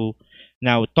Christ who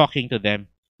now talking to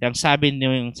them. Ang sabi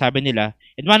nila,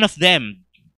 and one of them,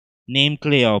 named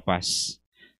Cleopas,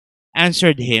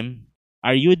 answered him,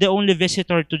 "Are you the only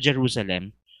visitor to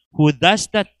Jerusalem who does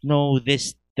not know the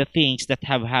things that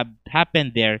have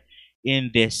happened there in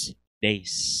these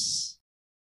days?"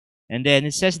 And then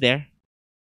it says there,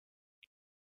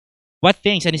 "What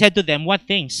things?" And he said to them, "What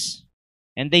things?"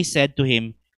 And they said to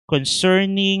him,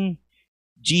 "Concerning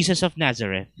Jesus of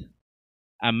Nazareth,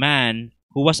 a man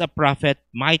who was a prophet,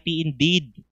 mighty in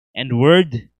deed and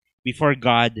word before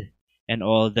God and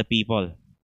all the people,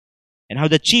 and how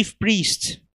the chief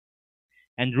priests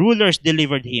and rulers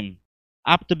delivered him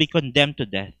up to be condemned to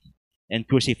death and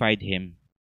crucified him.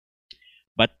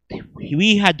 But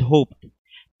we had hoped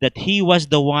that he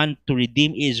was the one to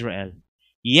redeem Israel.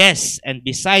 Yes, and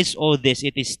besides all this,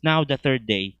 it is now the third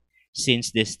day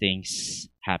since these things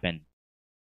happened."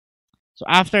 So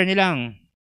after nilang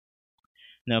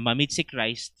ma-meet si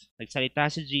Christ, nagsalita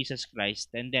si Jesus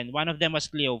Christ, and then one of them was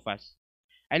Cleophas.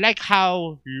 I like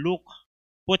how Luke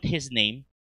put his name.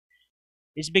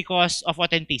 It's because of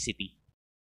authenticity.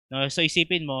 No, so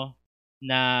isipin mo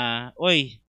na,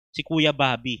 oy, si Kuya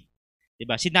Bobby. 'Di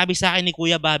ba? Sinabi sa akin ni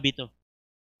Kuya Bobby 'to.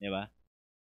 'Di ba?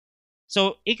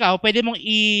 So ikaw, pwede mong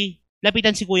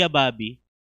ilapitan si Kuya Bobby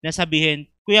na sabihin,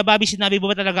 "Kuya Bobby, sinabi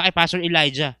mo ba talaga kay Pastor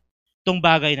Elijah tong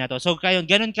bagay na to?" So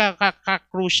ganun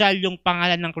ka-crucial yung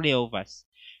pangalan ng Cleophas.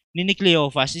 Ni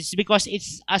Cleophas. It's because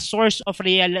it's a source of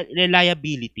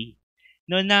reliability.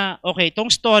 No, na, okay,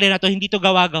 tong story na to, hindi to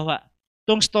gawa-gawa.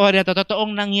 Tong story na to,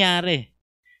 totoong nangyari.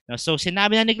 No, so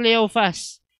sinabi na ni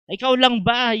Cleophas, ikaw lang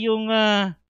ba yung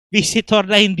visitor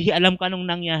na hindi alam kung anong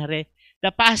nangyari?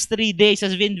 The past 3 days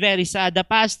has been very sad. The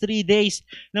past 3 days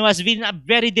has been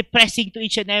very depressing to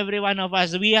each and every one of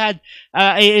us. We had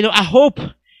a hope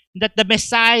that the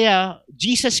Messiah,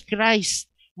 Jesus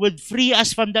Christ, would free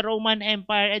us from the Roman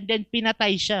Empire, and then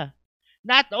pinatay siya.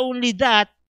 Not only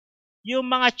that, yung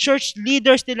mga church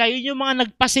leaders nila, yun yung mga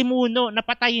nagpasimuno,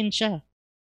 napatayin siya.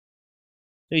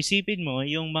 So isipin mo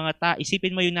yung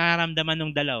nararamdaman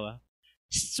ng dalawa,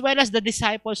 as well as the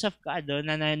disciples of God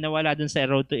na nawala dun sa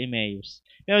road to Emmaus.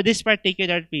 Pero this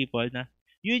particular people, na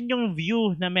yun yung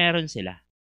view na meron sila.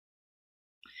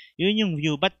 Yun yung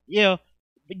view. But,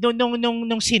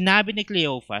 nung sinabi ni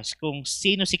Cleophas kung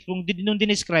nung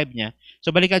dinescribe niya,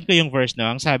 so balikan ko yung verse, no?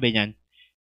 Ang sabi niyan,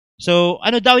 so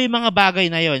ano daw yung mga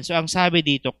bagay na yon? So ang sabi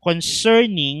dito,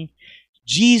 concerning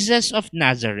Jesus of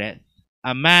Nazareth,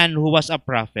 a man who was a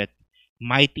prophet,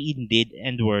 mighty in deed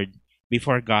and word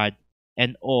before God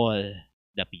and all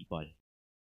the people.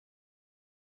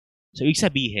 So ibig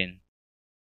sabihin,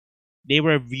 they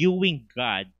were viewing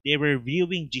God, they were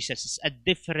viewing Jesus as a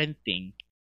different thing.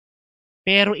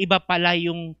 Pero iba pala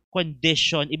yung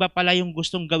condition, iba pala yung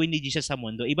gustong gawin ni Jesus sa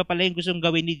mundo, iba pala yung gustong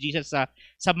gawin ni Jesus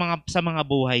sa mga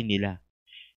buhay nila.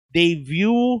 They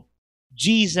view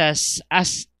Jesus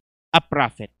as a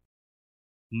prophet,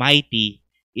 mighty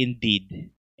in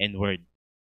deed and word.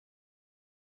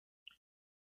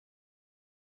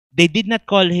 They did not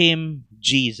call him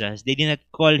Jesus. They did not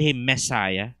call him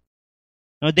Messiah.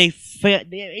 No, they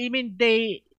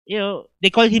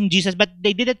call him Jesus, but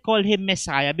they didn't call him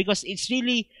Messiah because it's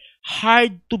really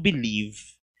hard to believe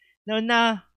na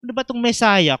ano ba tong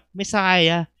Messiah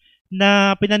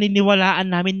na pinaniniwalaan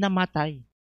namin namatay.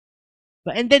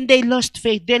 And then they lost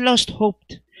faith, they lost hope.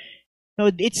 No,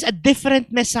 it's a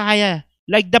different Messiah.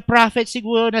 Like the prophet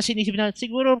siguro na sinisip na,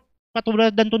 siguro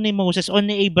katulad to ni Moses o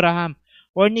ni Abraham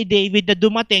or ni David na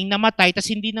dumating, namatay, tas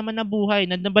hindi naman nabuhay,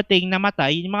 na dumating,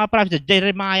 namatay. Yung mga prophets,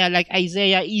 Jeremiah, like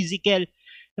Isaiah, Ezekiel,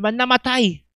 naman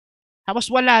namatay. Tapos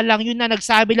wala lang, yun na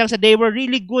nagsabi lang sa they were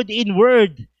really good in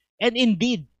word and in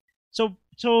deed. So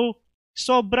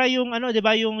sobra yung di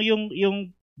ba, yung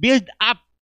build up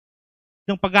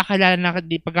ng pagkakilala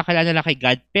nila kay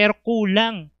God, pero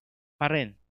kulang pa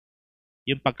rin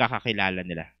yung pagkakakilala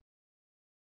nila.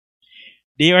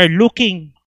 They are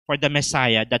looking for the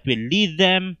Messiah that will lead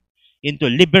them into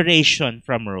liberation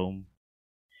from Rome.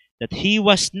 That he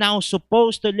was now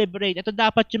supposed to liberate. Ito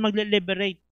dapat yung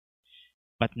magle-liberate.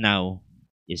 But now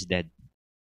is dead.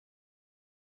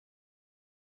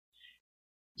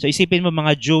 So isipin mo,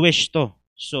 mga Jewish to.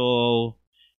 So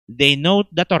they know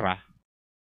the Torah,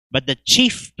 but the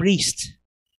chief priest,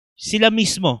 sila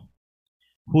mismo,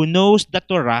 who knows the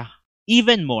Torah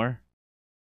even more,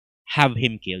 have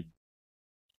him killed.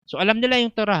 So alam nila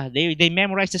yung Torah. They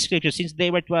memorized the scripture since they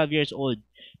were 12 years old.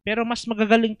 Pero mas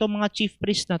magagaling tong mga chief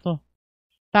priest na to.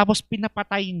 Tapos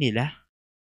pinapatay nila.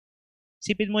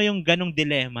 Sipin mo yung ganong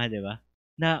dilema, di ba?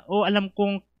 Na, alam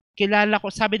kong kilala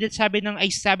ko, sabi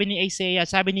ni Isaiah,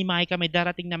 sabi ni Micah, may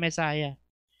darating na Messiah.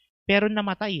 Pero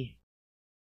namatay eh.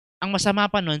 Ang masama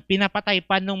pa nun, pinapatay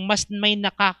pa nung mas may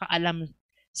nakakaalam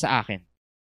sa akin.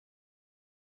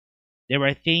 There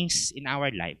were things in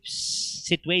our lives,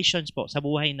 situations po sa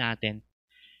buhay natin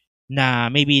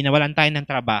na maybe nawalan tayo ng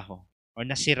trabaho or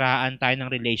nasiraan tayo ng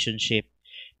relationship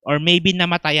or maybe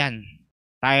namatayan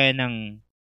tayo ng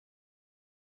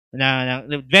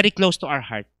very close to our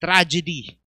heart,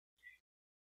 tragedy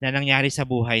na nangyari sa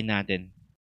buhay natin.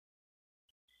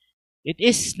 It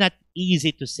is not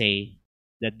easy to say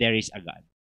that there is a God.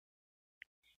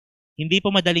 Hindi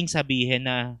po madaling sabihin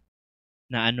na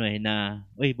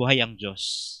buhay ang Diyos.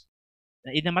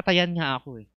 Na inamatayan nga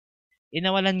ako eh.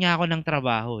 Inawalan nga ako ng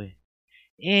trabaho eh.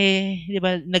 Di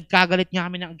ba,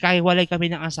 nagkahiwalay kami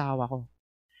ng asawa ko.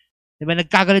 Di ba,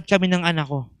 nagkagalit kami ng anak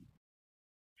ko.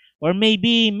 Or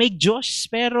maybe may Diyos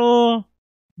pero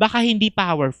baka hindi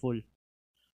powerful.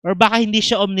 Or baka hindi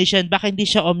siya omniscient, baka hindi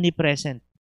siya omnipresent.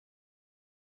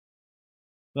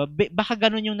 Baka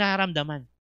ganun yung nararamdaman.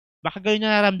 Baka ganun yung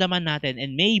nararamdaman natin.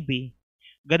 And maybe,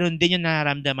 ganun din yung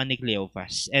nararamdaman ni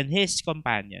Cleophas and his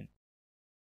companion.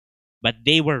 But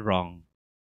they were wrong.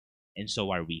 And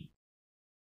so are we.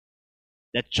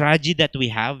 The tragedy that we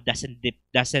have doesn't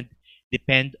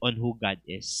depend on who God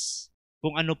is.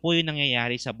 Kung ano po yung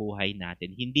nangyayari sa buhay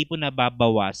natin, hindi po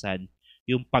nababawasan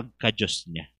yung pagka-Diyos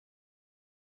niya.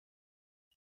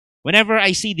 Whenever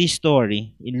I see this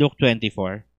story in Luke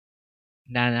 24,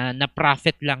 na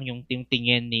prophet lang yung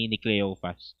tingin ni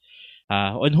Cleophas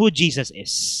on who Jesus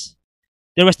is.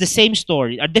 There was the same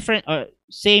story,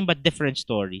 same but different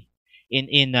story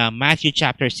in Matthew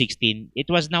chapter 16. It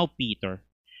was now Peter.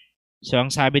 So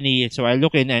I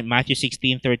look in Matthew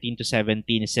 16:13 to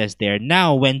 17. It says there,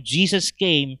 "Now when Jesus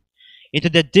came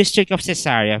into the district of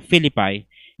Caesarea Philippi,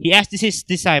 he asked his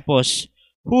disciples,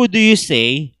 'Who do you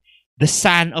say the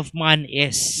Son of Man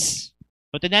is?'"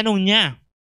 So tinanong niya.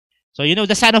 So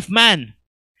the Son of Man.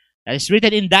 That is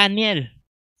written in Daniel.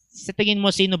 Sa tingin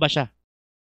mo, sino ba siya?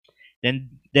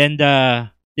 Then the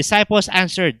disciples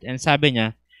answered and sabi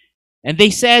niya, and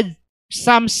they said,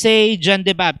 "Some say John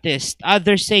the Baptist,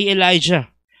 others say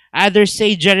Elijah, others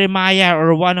say Jeremiah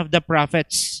or one of the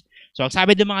prophets." So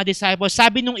sabi ng mga disciples,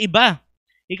 sabi nung iba,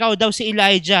 ikaw daw si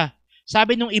Elijah.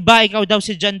 Sabi nung iba, ikaw daw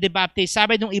si John the Baptist.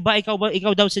 Sabi nung iba,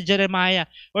 ikaw daw si Jeremiah.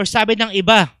 Or sabi ng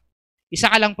iba,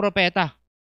 isa ka lang propeta.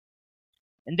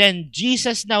 And then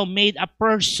Jesus now made a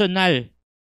personal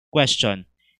question.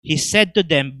 He said to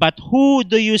them, "But who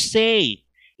do you say?"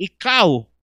 Ikaw,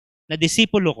 na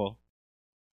disipulo ko,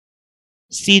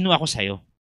 sino ako sa'yo?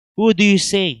 Who do you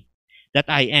say that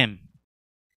I am?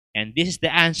 And this is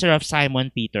the answer of Simon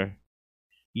Peter.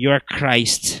 You are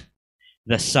Christ,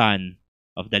 the Son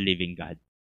of the living God.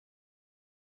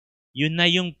 Yun na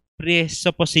yung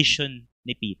presupposition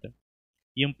ni Peter.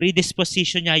 Yung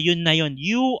predisposition niya, yun na yun.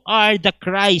 You are the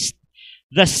Christ,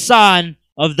 the Son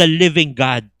of the living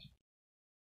God.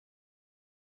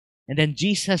 And then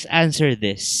Jesus answered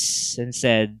this and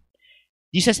said,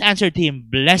 Jesus answered him,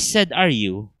 "Blessed are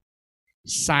you,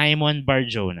 Simon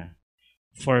Bar-Jonah,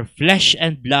 for flesh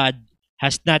and blood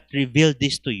has not revealed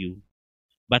this to you,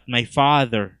 but my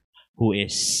Father who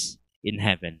is in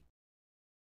heaven."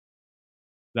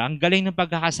 Ang galing ng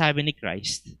pagkakasabi ni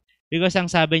Christ. Because ang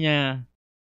sabi niya,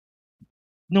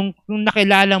 nung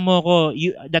nakilala mo ko,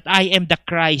 that I am the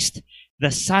Christ,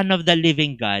 the Son of the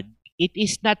living God, it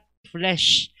is not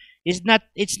flesh. It's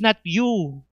not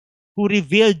you who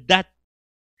revealed that.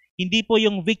 Hindi po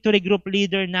yung victory group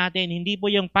leader natin, hindi po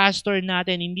yung pastor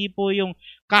natin, hindi po yung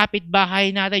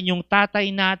kapitbahay natin, yung tatay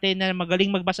natin na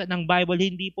magaling magbasa ng Bible,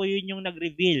 hindi po yun yung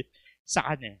nag-reveal sa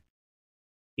kanya.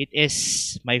 It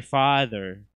is my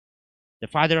Father, the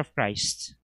Father of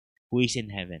Christ, who is in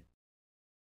heaven.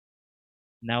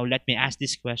 Now let me ask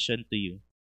this question to you.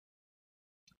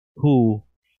 Who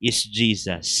is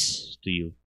Jesus to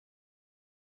you?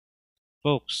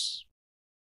 Folks,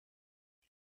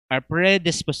 our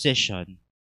predisposition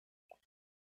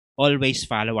always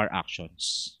follow our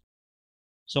actions.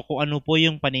 So kung ano po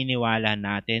yung paniniwala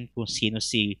natin, kung sino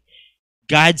si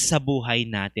God sa buhay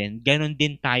natin, ganun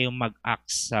din tayo mag-act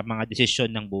sa mga desisyon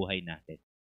ng buhay natin.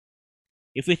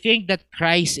 If we think that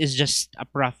Christ is just a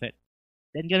prophet,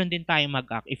 then ganun din tayo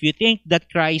mag-act. If you think that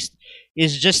Christ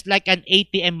is just like an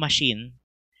ATM machine,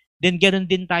 then ganun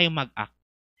din tayo mag-act.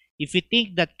 If you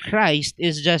think that Christ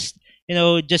is just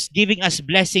giving us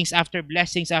blessings after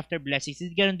blessings after blessings,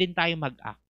 then ganun din tayo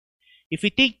mag-act. If we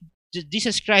think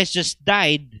Jesus Christ just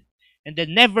died and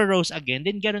then never rose again,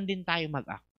 then ganoon din tayo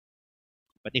mag-act.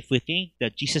 But if we think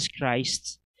that Jesus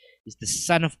Christ is the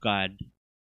Son of God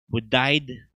who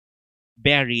died,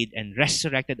 buried, and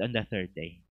resurrected on the third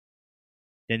day,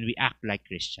 then we act like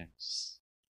Christians.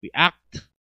 We act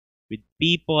with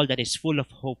people that is full of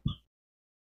hope.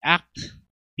 Act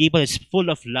people is full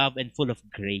of love and full of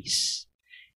grace.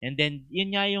 And then,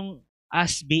 yun nga yung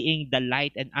us being the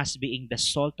light and us being the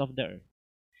salt of the earth.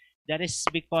 That is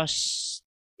because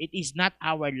it is not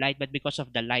our light, but because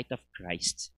of the light of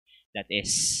Christ that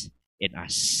is in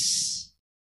us.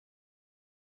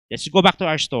 Let's go back to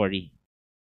our story.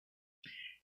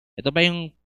 Ito ba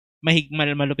yung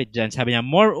malupit dyan? Sabi niya,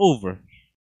 moreover,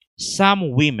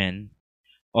 some women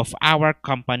of our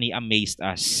company amazed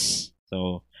us.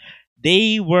 So,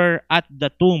 they were at the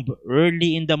tomb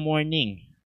early in the morning.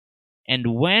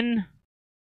 And when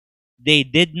they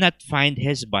did not find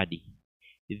his body,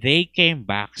 they came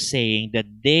back saying that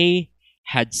they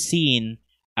had seen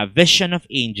a vision of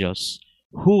angels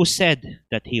who said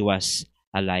that he was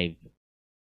alive.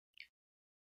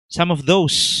 Some of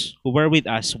those who were with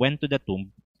us went to the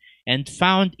tomb and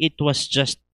found it was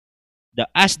just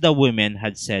as the women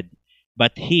had said,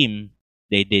 but him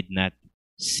they did not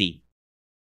see.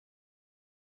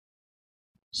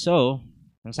 So,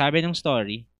 ang sabi ng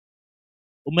story,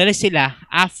 umalis sila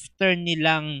after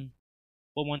nilang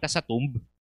pumunta sa tomb,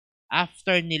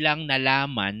 after nilang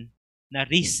nalaman na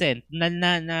recent, na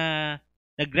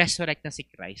nag-resurrect na si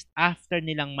Christ, after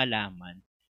nilang malaman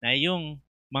na yung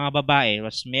mga babae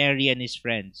was Mary and his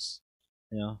friends,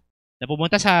 na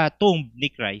pumunta sa tomb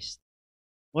ni Christ.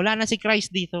 Wala na si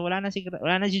Christ dito, wala na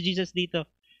si Jesus dito.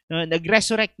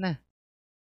 Nag-resurrect na.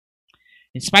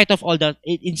 In spite of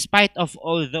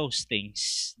all those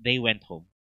things, they went home.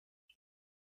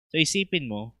 So isipin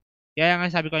mo, kaya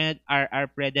nga sabi ko our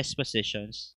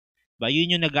predispositions,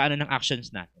 yun yung nag-aano ng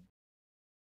actions natin.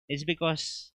 It's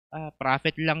because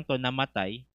prophet lang to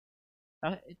namatay,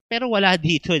 pero wala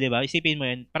dito, di ba? Isipin mo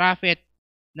yun, prophet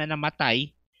na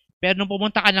namatay, pero nung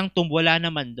pumunta ka ng tomb, wala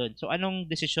naman doon. So anong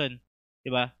desisyon?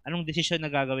 Di ba? Anong desisyon na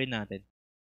gagawin natin?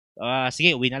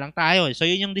 Sige, uwi na lang tayo. So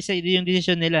yun yung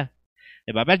desisyon nila.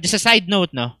 Di ba? But just a side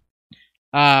note, no?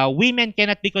 Women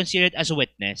cannot be considered as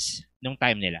witness nung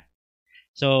time nila.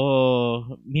 So,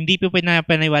 hindi po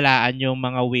pinapaniwalaan yung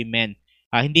mga women.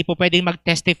 Hindi po pwedeng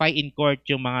mag-testify in court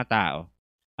yung mga tao.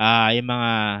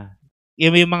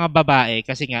 Yung mga babae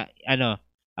kasi nga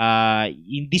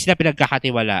hindi sila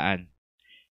pinagkakatiwalaan.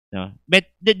 No?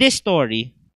 But this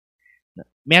story,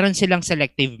 meron silang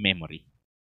selective memory.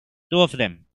 Both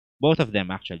of them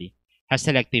actually has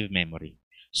selective memory.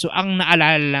 So, ang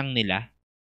naalala lang nila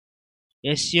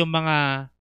is yung mga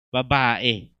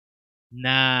babae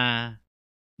na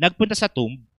nagpunta sa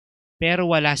tomb,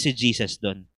 pero wala si Jesus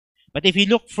doon. But if you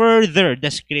look further the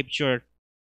scripture,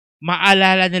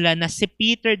 maalala nila na si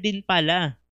Peter din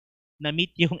pala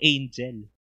na-meet yung angel.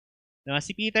 Diba?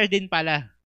 Si Peter din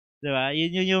pala. Diba?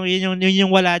 Yun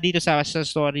yung wala dito sa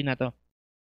story na to.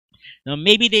 Now,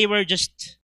 maybe they were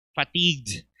just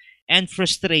fatigued and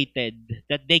frustrated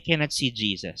that they cannot see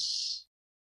Jesus.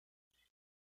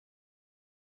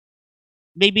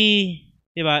 Maybe,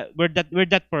 diba, we're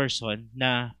that person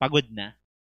na pagod na.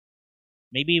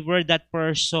 Maybe we're that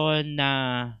person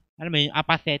na,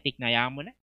 apathetic na, hayaan mo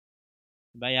na.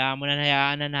 Diba,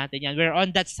 hayaan na natin yan. We're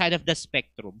on that side of the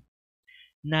spectrum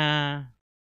na,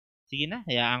 sige na,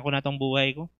 hayaan ko na tong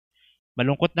buhay ko.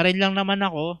 Malungkot na rin lang naman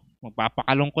ako,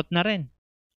 magpapakalungkot na rin.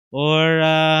 Or,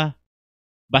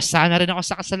 basa na rin ako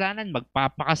sa kasalanan,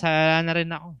 magpapakasalanan na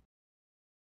rin ako.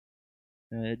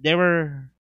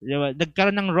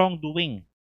 Nagkaroon ng wrongdoing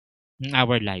in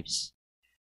our lives.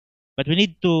 But we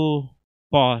need to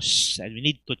pause and we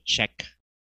need to check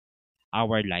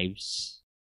our lives.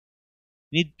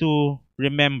 We need to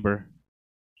remember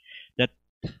that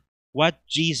what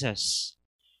Jesus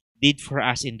did for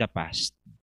us in the past,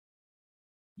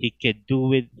 He could do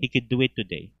it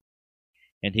today,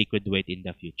 and He could do it in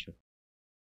the future.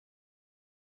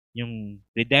 Yung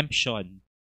redemption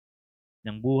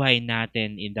ng buhay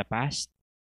natin in the past,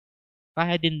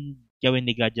 kaya din gawin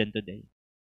ni God yan today.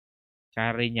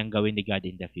 Kaya rin niyang gawin ni God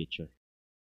in the future.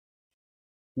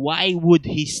 Why would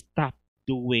He stop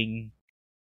doing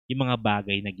yung mga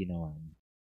bagay na ginawa niya?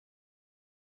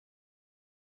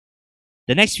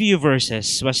 The next few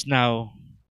verses was now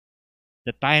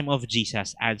the time of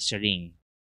Jesus answering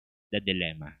the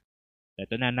dilemma.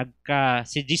 Ito na,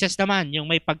 si Jesus naman, yung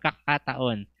may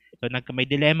pagkakataon. So, may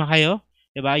dilemma kayo.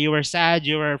 Diba? You were sad,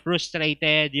 you were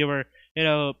frustrated, you were,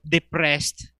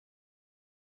 depressed.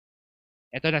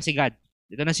 Ito na si God.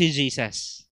 Ito na si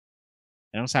Jesus.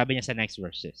 Anong sabi niya sa next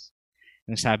verses?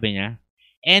 Anong sabi niya?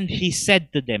 And he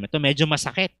said to them, ito medyo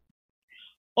masakit,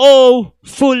 O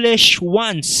foolish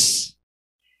ones,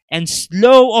 and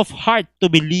slow of heart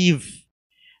to believe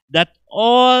that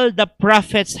all the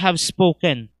prophets have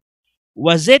spoken.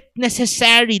 Was it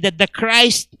necessary that the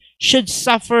Christ should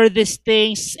suffer these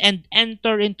things and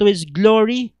enter into his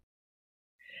glory?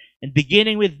 And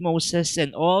beginning with Moses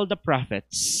and all the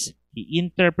prophets, he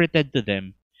interpreted to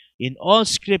them in all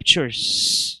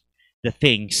scriptures the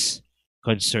things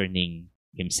concerning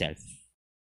himself.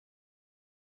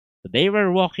 So they were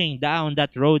walking down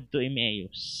that road to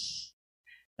Emmaus.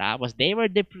 Tapos they were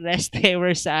depressed, they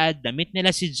were sad, na-meet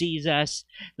nila si Jesus,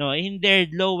 no, in their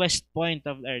lowest point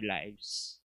of their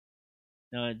lives.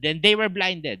 No, then they were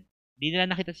blinded. Di nila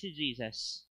nakita si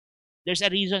Jesus. There's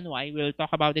a reason why. We'll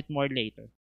talk about it more later.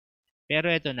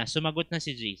 Pero ito na, sumagot na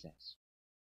si Jesus.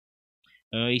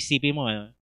 Isipin mo,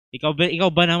 ikaw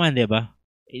ba naman, di ba?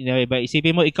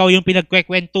 Isipin mo, ikaw yung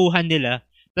pinagkwekwentuhan nila,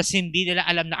 tapos hindi nila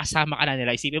alam na kasama ka na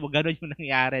nila. Isipin mo, ganun yung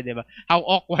nangyari, di ba? How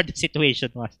awkward the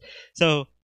situation was.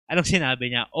 So, anong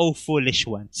sinabi niya? Oh, foolish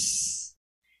ones.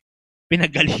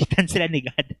 Pinagalitan sila ni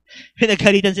God.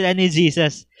 Pinagalitan sila ni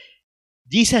Jesus.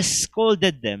 Jesus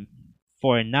scolded them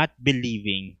for not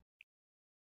believing,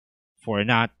 for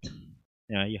not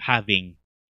having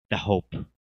the hope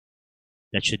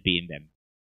that should be in them.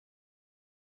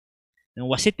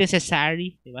 Now, was it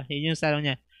necessary? Diba? Yun yung sarong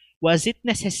niya. Was it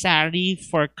necessary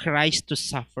for Christ to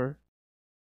suffer?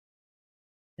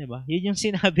 Diba? Yun yung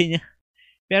sinabi niya.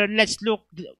 Pero let's look.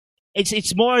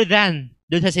 It's more than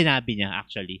doon sa sinabi niya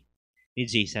actually ni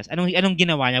Jesus. Anong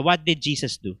ginawa niya? What did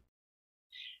Jesus do?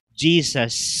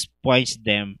 Jesus points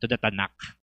them to the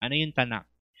Tanakh. Ano yung Tanakh?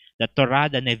 The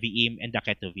Torah, the Nevi'im, and the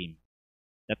Ketuvim.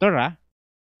 The Torah,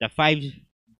 the five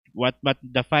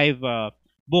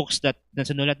books that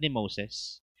nasunulat ni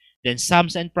Moses, then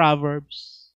Psalms and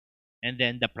Proverbs, and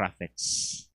then the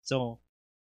prophets. So,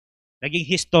 naging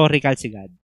historical si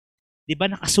God. Di ba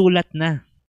nakasulat na?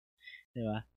 Di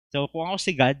ba? So, kung ako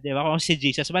si God, di ba? Kung ako si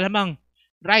Jesus, malamang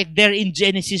right there in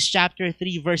Genesis chapter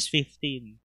 3 verse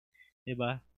 15. Di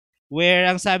ba? Where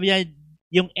ang sabi niya,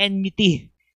 yung enmity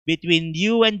between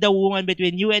you and the woman,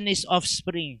 between you and his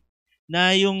offspring,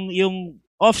 na yung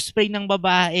offspring ng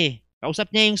babae,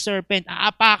 kausap niya yung serpent,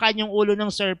 aapakan yung ulo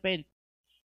ng serpent.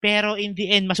 Pero in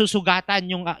the end, masusugatan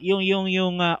yung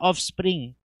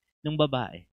offspring ng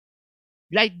babae.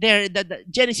 Like there, the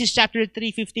Genesis chapter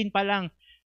 3:15 pa lang,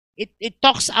 it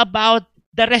talks about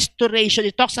the restoration,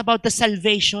 it talks about the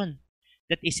salvation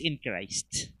that is in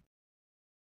Christ.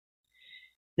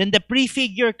 Then the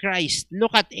prefigure Christ,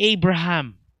 look at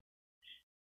Abraham.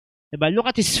 Diba? Look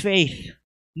at his faith.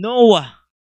 Noah,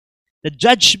 the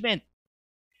judgment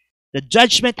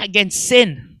against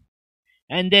sin.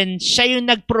 And then, siya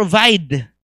yung nag-provide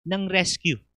ng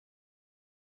rescue.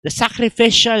 The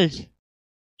sacrificial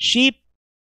sheep,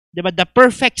 diba? The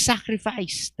perfect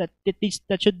sacrifice that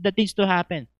needs to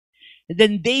happen. And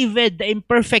then David, the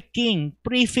imperfect king,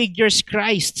 prefigures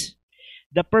Christ,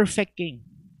 the perfect king.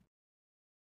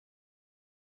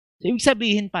 So, ibig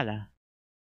sabihin pala,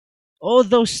 all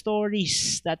those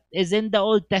stories that is in the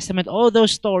Old Testament, all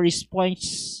those stories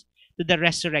points to the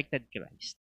resurrected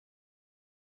Christ.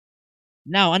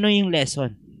 Now, ano yung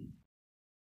lesson?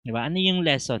 Diba? Ano yung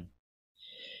lesson?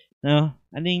 No?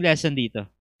 Ano yung lesson dito?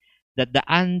 That the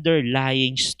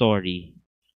underlying story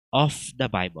of the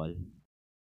Bible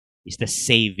is the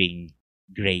saving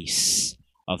grace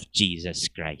of Jesus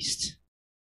Christ.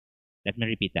 Let me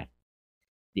repeat that.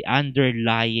 The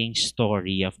underlying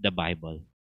story of the Bible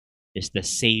is the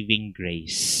saving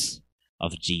grace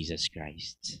of Jesus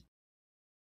Christ.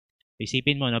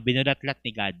 Isipin mo, no, binulatlat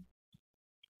ni God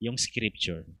yung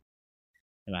scripture.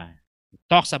 Diba? It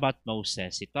talks about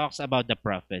Moses. It talks about the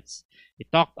prophets.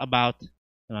 It talked about,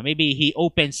 maybe he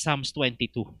opened Psalms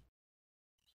 22.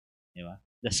 Diba?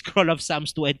 The scroll of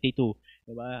Psalms 22.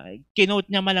 Diba? Kinote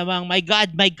niya malamang, my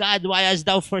God, why hast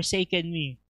thou forsaken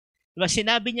me? Diba?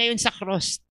 Sinabi niya yun sa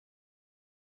cross.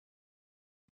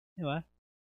 Diba?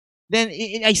 Then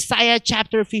in Isaiah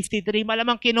chapter 53,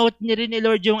 malamang kinote niya rin ni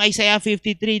Lord yung Isaiah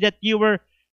 53 that you were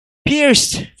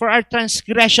pierced for our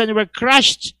transgression, you were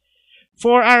crushed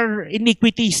for our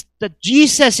iniquities. That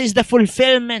Jesus is the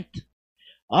fulfillment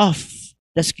of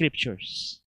the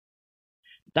scriptures.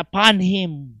 Upon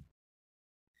Him.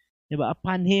 Diba?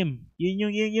 Upon Him.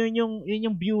 Yun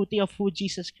yung beauty of who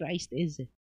Jesus Christ is.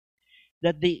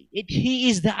 That He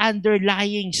is the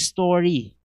underlying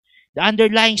story. The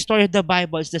underlying story of the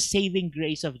Bible is the saving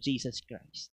grace of Jesus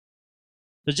Christ.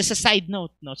 So just a side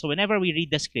note, no? So whenever we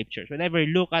read the scriptures, whenever we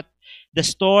look at the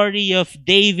story of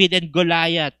David and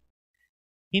Goliath,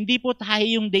 Hindi po tayo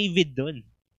yung David doon.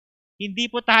 Hindi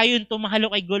po tayo yung tumalo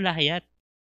kay Goliath.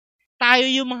 Tayo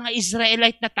yung mga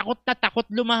Israelite na takot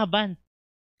lumaban.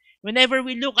 Whenever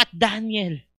we look at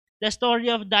Daniel, the story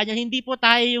of Daniel, hindi po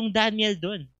tayo yung Daniel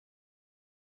doon.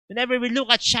 Whenever we look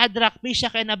at Shadrach,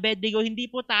 Meshach, and Abednego, hindi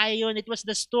po tayo yun. It was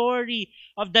the story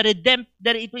of it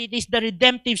is the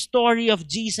redemptive story of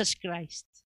Jesus Christ.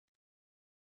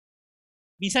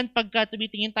 Minsan pagka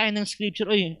tumitingin tayo ng scripture,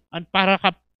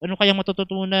 ano kaya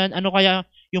matututunan? Ano kaya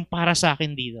yung para sa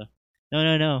akin dito?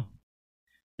 No.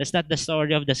 That's not the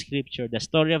story of the scripture. The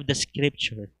story of the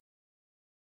scripture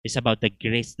is about the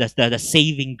grace, the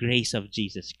saving grace of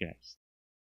Jesus Christ.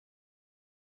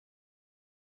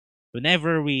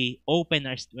 Whenever we open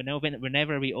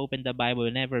the Bible,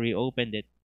 whenever we opened it,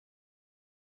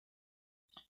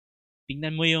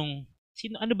 tingnan mo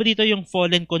ano ba dito yung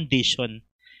fallen condition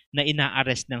na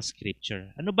ina-arrest ng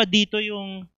scripture? Ano ba dito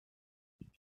yung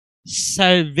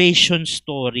salvation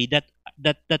story that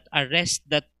arrests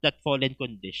that fallen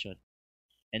condition?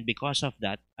 And because of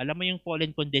that, alam mo yung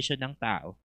fallen condition ng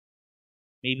tao,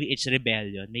 maybe it's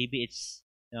rebellion, maybe it's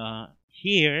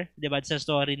here, diba, sa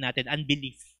story natin,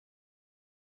 unbelief.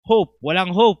 Hope,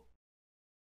 walang hope.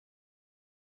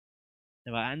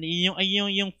 Diba?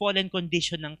 Yung fallen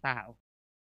condition ng tao.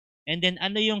 And then,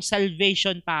 ano yung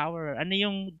salvation power? Ano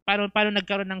yung, paano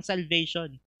nagkaroon ng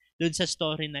salvation dun sa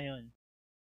story na yun?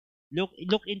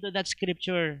 Look into that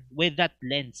scripture with that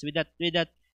lens, with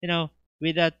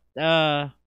that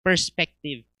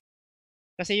perspective.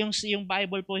 Kasi yung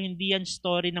Bible po, hindi yan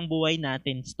story ng buhay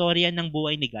natin. Story yan ng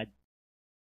buhay ni God.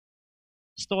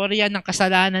 Storya ng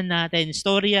kasalanan natin,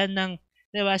 storya ng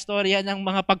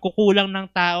mga pagkukulang ng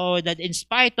tao, that in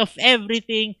spite of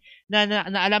everything na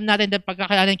alam natin na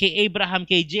pagkakalanan kay Abraham,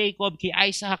 kay Jacob, kay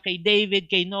Isaac, kay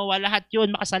David, kay Noah, lahat yun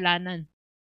makasalanan.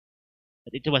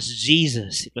 But it was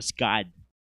Jesus, it was God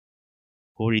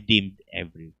who redeemed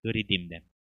them.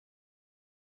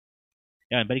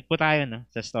 Yan, balik po tayo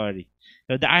sa story.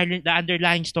 So the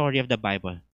underlying story of the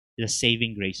Bible is the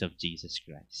saving grace of Jesus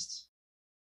Christ.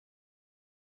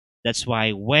 That's why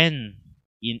when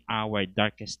in our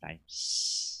darkest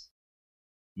times,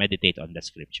 meditate on the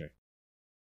scripture.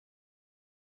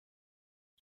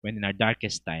 When in our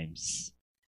darkest times,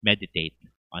 meditate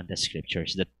on the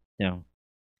scriptures. That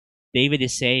David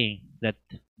is saying that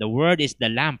the word is the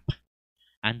lamp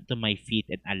unto my feet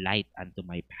and a light unto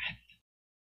my path.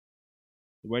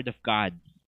 The word of God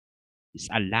is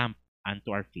a lamp unto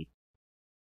our feet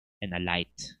and a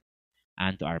light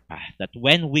unto our path. That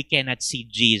when we cannot see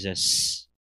Jesus,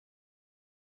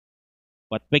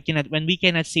 when we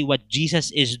cannot see what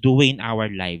Jesus is doing in our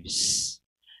lives,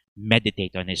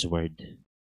 meditate on His Word.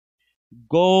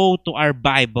 Go to our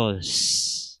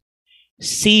Bibles.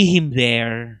 See Him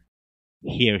there.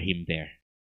 Hear Him there.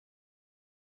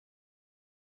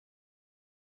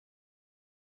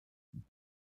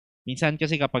 Minsan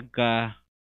kasi kapag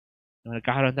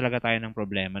nagkakaroon talaga tayo ng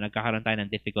problema, nagkakaroon tayo ng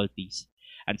difficulties,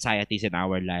 anxieties in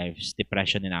our lives,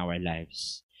 depression in our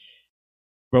lives,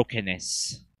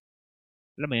 brokenness.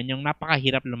 Alam mo yun, yung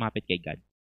napakahirap lumapit kay God.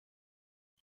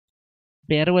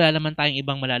 Pero wala naman tayong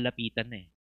ibang malalapitan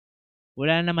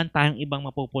Wala naman tayong ibang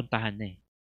mapupuntahan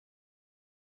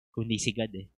kundi si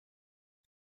God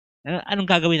Anong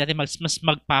gagawin natin? Mas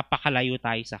magpapakalayo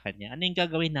tayo sa Kanya. Ano yung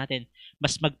gagawin natin?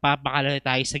 Mas magpapakalayo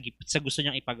tayo sa gusto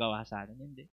niyang ipagawa sa atin.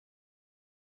 Hindi.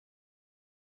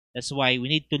 That's why we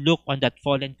need to look on that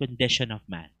fallen condition of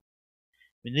man.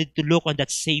 We need to look on that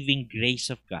saving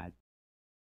grace of God.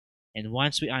 And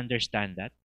once we understand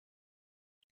that,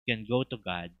 we can go to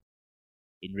God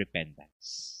in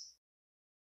repentance.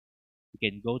 We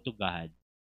can go to God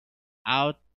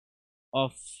out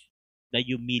of the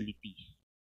humility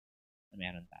na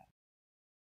meron tayo.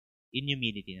 In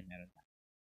humility na meron tayo.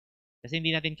 Kasi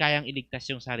hindi natin kayang iligtas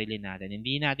yung sarili natin.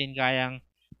 Hindi natin kayang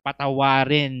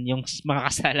patawarin yung mga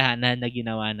kasalanan na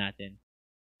ginawa natin.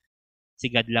 Si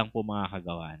God lang po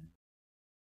makakagawa.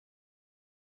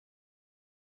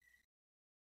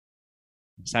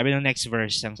 Sabi ng next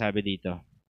verse, ang sabi dito,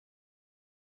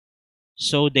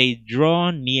 so they draw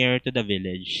near to the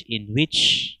village in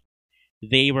which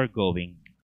they were going.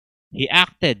 He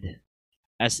acted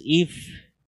as if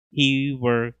he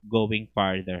were going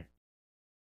farther.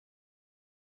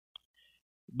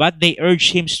 But they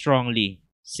urged him strongly,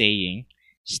 saying,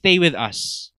 stay with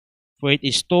us, for it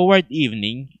is toward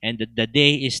evening, and the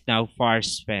day is now far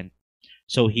spent.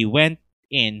 So he went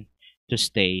in to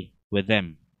stay with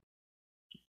them.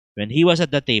 When he was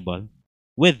at the table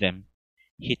with them,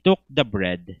 he took the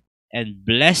bread and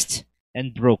blessed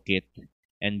and broke it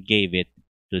and gave it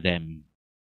to them.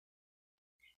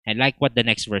 And like what the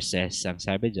next verse says, ang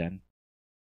sabi dyan,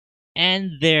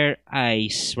 and their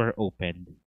eyes were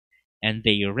opened, and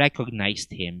they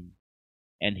recognized him,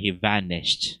 and he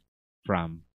vanished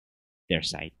from their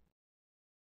sight.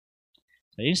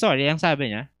 So, yung story, ang sabi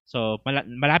niya, so,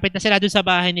 malapit na sila dun sa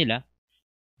bahay nila.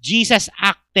 Jesus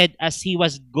acted as he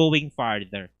was going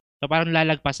farther. So, parang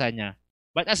lalagpasan niya.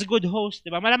 But as a good host, di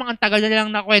ba? Malamang ang tagal na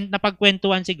nilang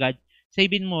napagkwentuhan si God.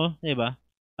 Sabihin mo, di ba?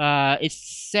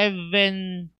 It's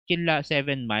 7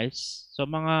 miles. So,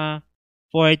 mga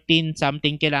 14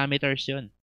 something kilometers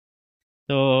yun.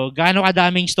 So, gaano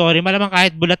kadaming story. Malamang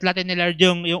kahit bulat-latin ni Lord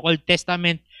yung Old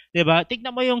Testament. Diba?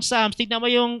 Tignan mo yung Psalms, tignan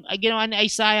mo yung ginawa ni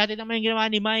Isaiah, tignan mo yung ginawa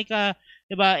ni Micah.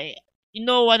 Diba?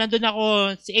 Noah, nandun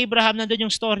ako. Si Abraham, nandun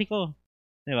yung story ko.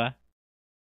 Diba?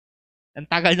 Ang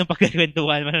tagal ng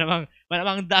pagkikwentuhan.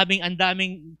 Malamang ang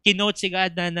daming kinote si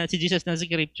God na si Jesus na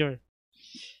scripture.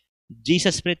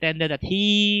 Jesus pretended that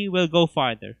he will go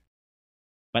farther.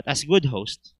 But as good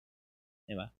host,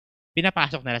 diba?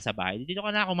 Pinapasok na lang sa bahay. Dito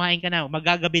ka na, kumain ka na,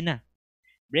 magagabi na.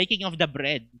 Breaking of the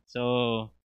bread. So,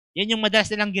 yan yung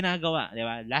madalas nilang ginagawa, di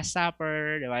ba? Last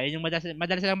Supper, di ba? Yan yung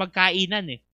madalas nilang magkainan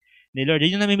eh. Ni Lord,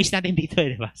 yun yung namimiss natin dito,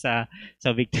 di ba? Sa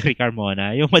Victory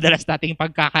Carmona. Yung madalas nating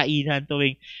pagkakainan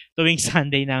tuwing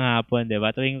Sunday ng hapon, di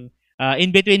ba? Tuwing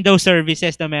in between those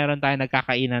services na meron tayo,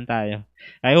 nagkakainan tayo.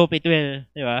 I hope it will,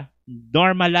 di ba?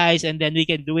 Normalize and then we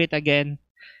can do it again.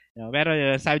 Pero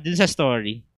sabi dun sa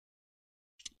story,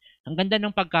 ang ganda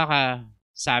ng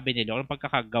pagkakasabi nila, o ng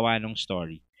pagkakagawa ng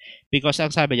story. Because ang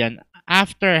sabi diyan,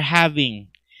 after having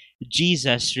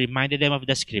Jesus reminded them of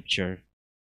the scripture,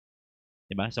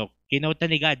 diba? So, kinote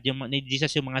ni God, ni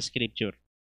Jesus yung mga scripture.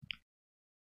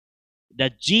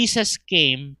 That Jesus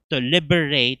came to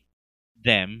liberate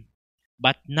them,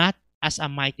 but not as a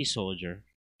mighty soldier,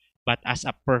 but as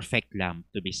a perfect lamb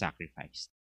to be sacrificed.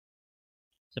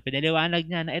 So,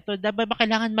 pinaliwanag niya na ito, dapat ba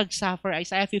kailangan mag-suffer?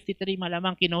 Isaiah 53,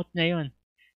 malamang kinote niya yun.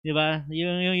 Di ba?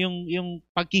 Yung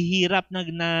paghihirap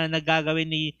na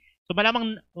nagagawin ni... So,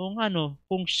 malamang,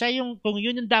 kung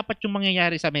yun yung dapat yung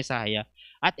mangyayari sa Messiah,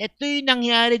 at ito yung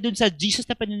nangyari dun sa Jesus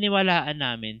na paniniwalaan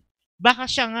namin, baka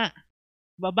siya nga,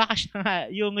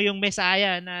 yung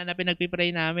Messiah na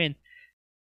pinagpipray namin.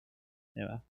 Di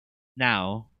ba?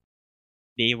 Now,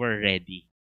 they were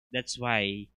ready. That's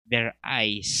why their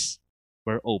eyes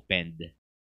were opened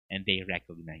and they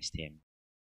recognized him.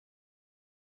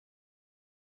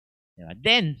 Diba?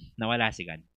 Then, nawala si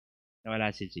God. Nawala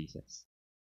si Jesus.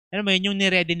 Alam mo yun, yung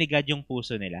niready ni God yung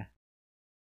puso nila.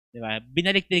 Diba?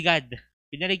 Binalik ni God.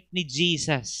 Binalik ni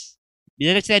Jesus.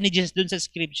 Binalik sila ni Jesus dun sa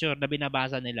scripture na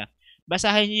binabasa nila.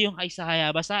 Basahin niyo yung Isaiah.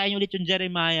 Basahin niyo ulit yung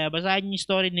Jeremiah. Basahin niyo yung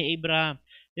story ni Abraham.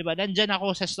 Diba? Nandyan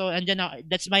ako sa story.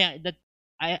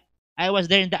 I was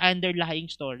there in the underlying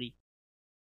story.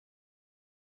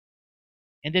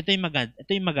 And ito yung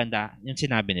maganda, yung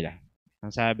sinabi nila. Ang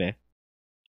sabi,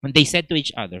 when they said to each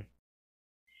other,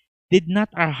 did not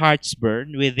our hearts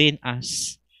burn within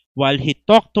us while he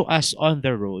talked to us on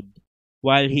the road,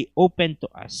 while he opened to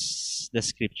us the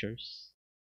scriptures?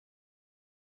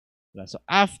 So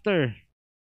after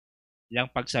ilang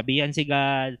pagsabihan si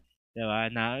God, diba,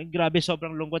 na grabe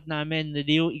sobrang lungkot namin,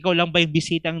 ikaw lang ba yung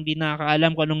bisitang hindi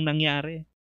nakakaalam kung anong nangyari?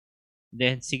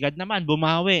 Then si God naman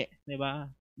bumawi, diba?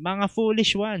 Mga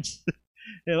foolish ones.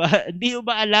 Diba? Hindi mo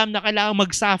ba alam na kailangan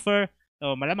mag-suffer?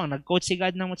 So, malamang nag-quote si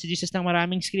Jesus ng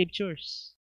maraming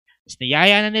scriptures. Tapos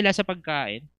niyaya na nila sa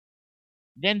pagkain.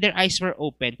 Then their eyes were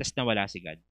open, tapos nawala si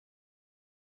God.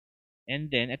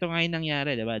 And then, ito nga yung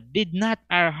nangyari, diba? Did not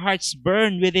our hearts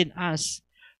burn within us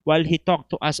while he talked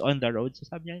to us on the road? So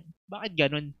sabi niya, bakit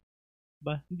ganun?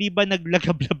 Diba? Hindi ba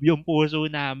naglagablab yung puso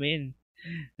namin?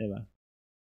 Diba?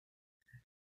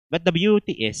 But the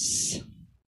beauty is,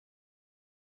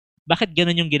 bakit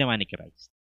ganun yung ginawa ni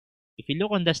Christ? If you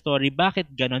look on the story, bakit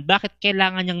ganun? Bakit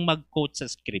kailangan niyang mag-quote sa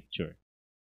scripture?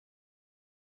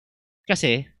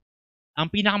 Kasi, ang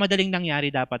pinakamadaling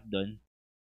nangyari dapat doon,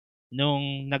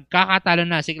 nung nagkakatalo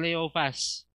na si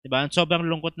Cleophas, diba? Sobrang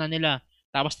lungkot na nila.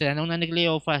 Tapos tinanong na ni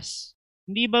Cleophas,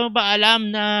 hindi ba alam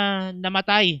na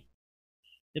namatay?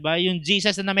 Diba? Yung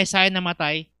Jesus na Messiah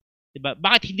namatay, diba?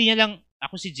 Bakit hindi niya lang,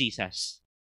 ako si Jesus?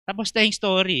 Tapos na yung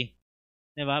story.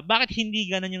 Diba? Bakit hindi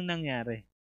ganun yung nangyari?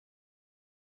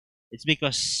 It's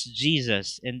because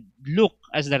Jesus, and Luke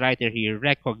as the writer here,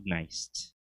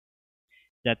 recognized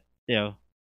that,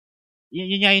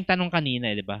 yun nga yung tanong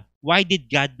kanina, di ba? Why did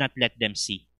God not let them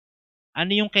see?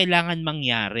 Ano yung kailangan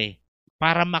mangyari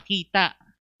para makita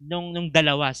nung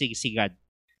dalawa si God,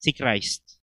 si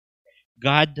Christ?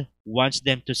 God wants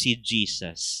them to see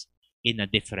Jesus in a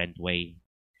different way.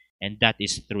 And that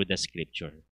is through the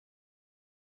scripture.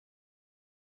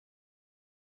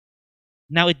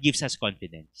 Now it gives us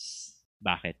confidence.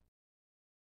 Bakit?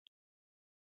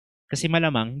 Kasi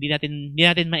malamang hindi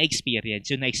natin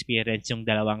ma-experience yung na-experience yung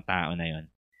dalawang tao na yon.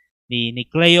 Ni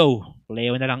Cleo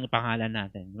na lang ipangalan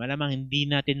natin. Malamang hindi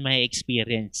natin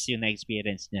ma-experience yung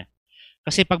na-experience niya.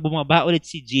 Kasi pag bumaba ulit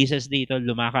si Jesus dito,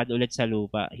 lumakad ulit sa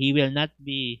lupa, He will not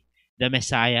be the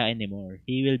Messiah anymore.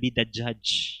 He will be the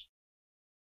judge.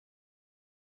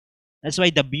 That's why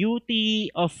the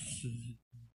beauty of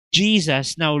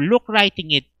Jesus, now look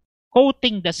writing it,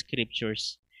 quoting the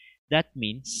scriptures, that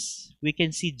means we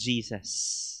can see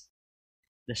Jesus.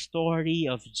 The story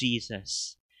of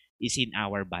Jesus is in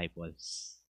our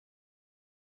Bibles.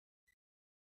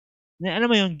 Na, alam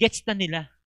mo yun, gets na nila.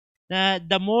 Na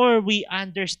the more we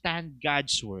understand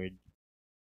God's Word,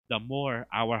 the more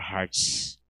our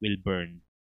hearts will burn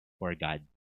for God.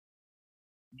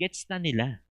 Gets na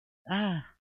nila.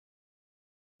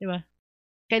 Di ba?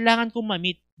 Kailangan kong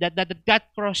ma-meet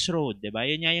that crossroad, di ba?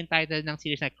 Yun nga yung title ng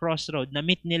series na Crossroad.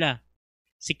 Na-meet nila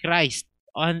si Christ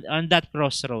on that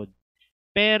crossroad.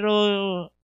 Pero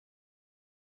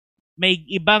may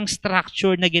ibang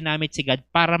structure na ginamit si God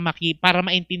para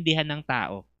maintindihan ng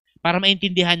tao. Para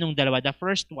maintindihan ng dalawa. The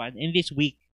first one, in this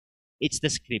week, it's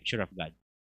the scripture of God.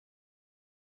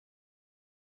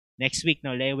 Next week,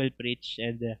 no, Leo will preach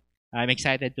and I'm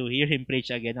excited to hear him preach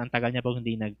again. Ang tagal niya po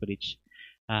hindi nag-preach.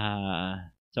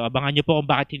 So, abangan niyo po kung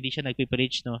bakit hindi siya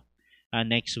nag-preach no,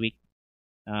 next week.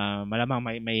 Malamang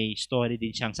may story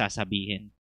din siyang sasabihin.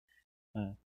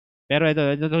 Pero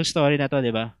itong story na to,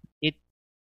 di ba?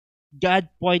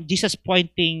 Jesus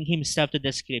pointing himself to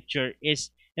the scripture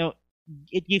is,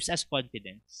 it gives us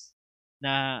confidence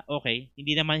na okay,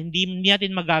 hindi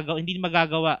natin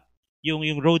magagawa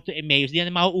yung road to Emmaus, hindi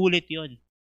natin mauulit yun.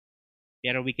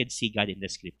 Pero we could see God in the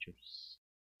scriptures.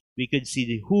 We could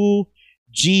see who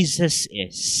Jesus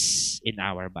is in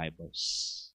our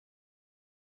Bibles.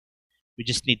 We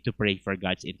just need to pray for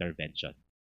God's intervention.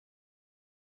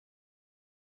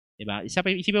 Diba?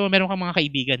 Isipin mo, meron kang mga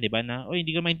kaibigan, diba, na,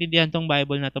 hindi ko maintindihan tong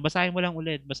Bible na to. Basahin mo lang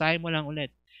ulit.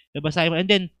 And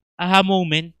then, aha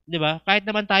moment, diba? Kahit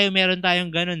naman tayo, meron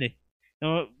tayong ganun eh.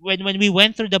 No, when we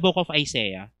went through the book of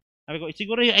Isaiah, sabi ko,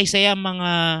 siguro yung Isaiah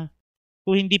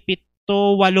kung hindi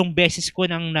 7-8 beses ko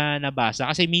nang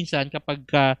nabasa. Kasi minsan, kapag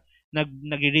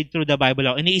nag-read through the Bible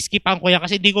ako, ini-skipan ko yan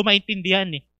kasi hindi ko maintindihan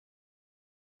eh.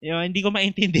 Hindi ko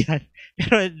maintindihan.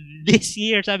 Pero this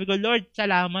year, sabi ko, Lord,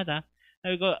 salamat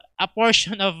Sabi ko, a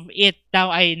portion of it now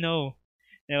I know.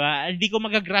 Diba? Hindi ko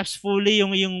magagrasp fully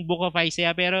yung book of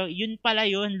Isaiah, pero yun pala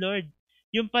yun, Lord.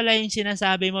 Yun pala yung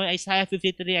sinasabi mo, Isaiah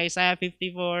 53, Isaiah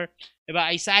 54, diba?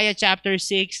 Isaiah chapter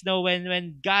 6, no,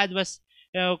 when God was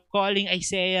calling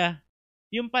Isaiah.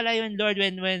 Yun pala yun, Lord,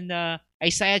 when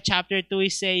Isaiah chapter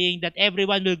 2 is saying that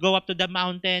everyone will go up to the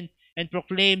mountain and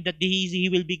proclaim that He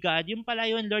will be God. Yun pala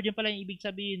yun, Lord. Yun pala yung ibig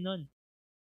sabihin nun.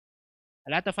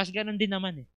 A lot of us ganun din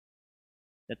naman eh.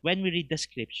 That when we read the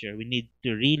scripture, we need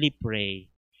to really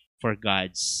pray for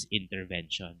God's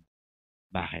intervention.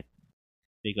 Bakit?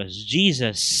 Because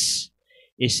Jesus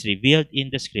is revealed in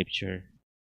the scripture,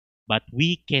 but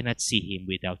we cannot see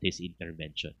Him without His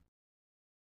intervention.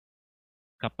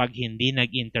 Kapag hindi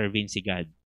nag-intervene si God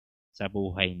sa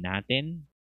buhay natin,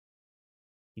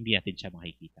 hindi natin siya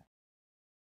makikita.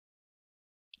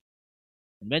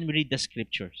 And when we read the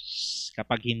scriptures,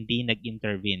 kapag hindi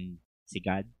nag-intervene si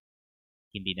God,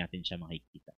 hindi natin siya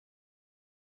makikita.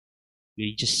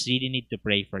 We just really need to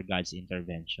pray for God's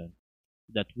intervention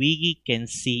so that we can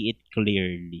see it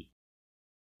clearly.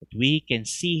 That we can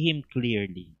see Him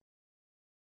clearly.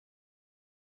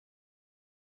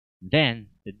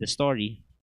 Then, the story,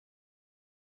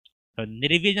 so,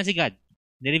 nireveal na si God.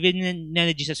 Nireveal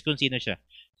na ni Jesus kung sino siya.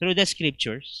 Through the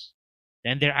scriptures,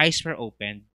 then their eyes were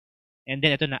opened, and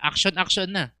then ito na, action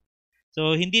na.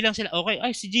 So, hindi lang sila, okay,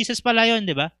 si Jesus pala yun,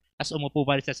 di ba? Tapos umupo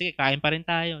pa rin sila, sige, kain pa rin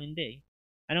tayo. Hindi.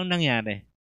 Anong nangyari?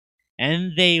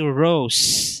 And they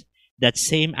rose that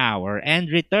same hour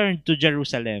and returned to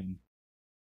Jerusalem.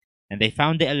 And they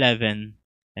found the 11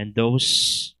 and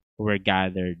those who were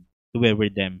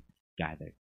with them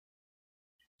gathered.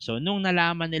 So, nung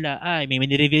nalaman nila, may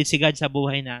nireveal si God sa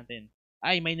buhay natin.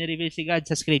 May nireveal si God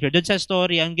sa scripture. Doon sa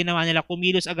story, ang ginawa nila,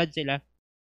 kumilos agad sila.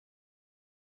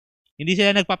 Hindi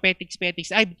sila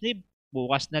nagpa-petiks-petiks.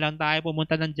 Bukas na lang tayo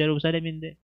pumunta ng Jerusalem,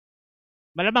 hindi.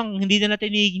 Malamang hindi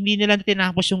nila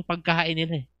tinapos yung pagkain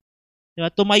nila eh.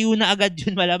 Diba? Tumayo na agad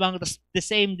yun malamang. The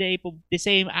same day, the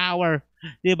same hour.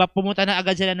 Diba? Pumunta na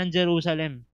agad sila ng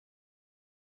Jerusalem.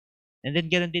 And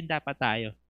then ganoon din dapat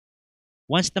tayo.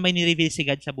 Once na may nireveal si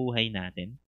God sa buhay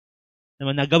natin,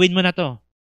 nagawin mo na to.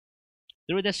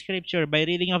 Through the scripture, by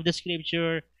reading of the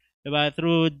scripture, diba?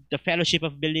 Through the fellowship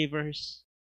of believers,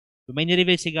 may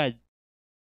nireveal si God.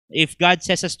 If God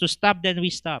says us to stop, then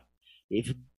we stop.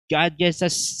 If God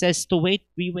says to wait,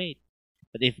 we wait.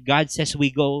 But if God says we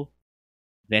go,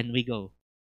 then we go.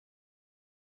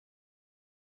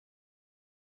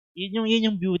 Yun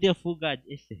yung beauty of who God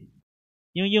is. Eh.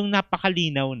 Yung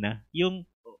napakalinaw na. Yung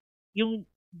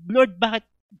Lord, bakit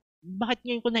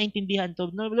ngayon ko naintindihan to?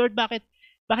 No, Lord, bakit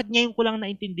ngayon ko lang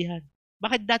naintindihan?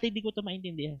 Bakit dati di ko to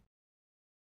maintindihan?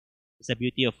 It's the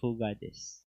beauty of who God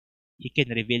is. He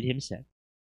can reveal Himself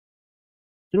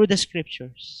through the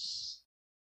scriptures.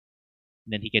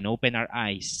 Then He can open our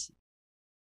eyes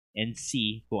and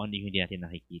see kung ano yung hindi natin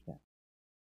nakikita.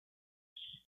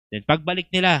 Then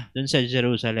pagbalik nila dun sa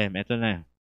Jerusalem, eto na.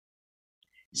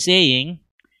 Saying,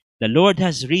 the Lord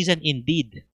has risen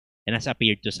indeed and has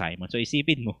appeared to Simon. So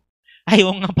isipin mo, ay,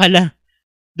 oo nga pala.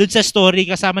 Doon sa story,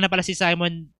 kasama na pala si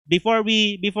Simon. Before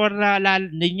yun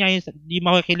nga yung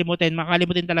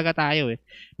makakalimutin talaga tayo eh.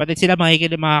 Pati sila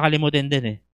makakalimutin din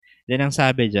eh. Then ang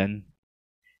sabi dyan,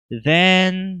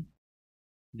 then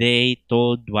they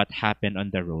told what happened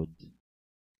on the road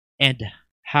and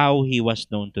how He was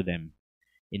known to them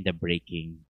in the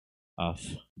breaking of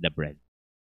the bread.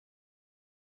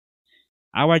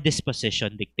 Our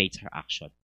disposition dictates our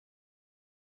action.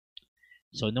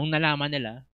 So, nung nalaman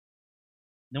nila,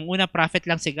 nung una prophet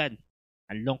lang si God,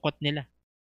 ang lungkot nila.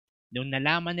 Nung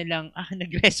nalaman nilang,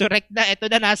 nag-resurrect na,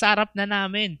 ito na, nasa harap na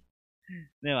namin.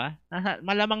 Di ba?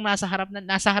 Malamang nasa harap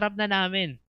na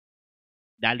namin.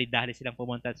 Dali-dali silang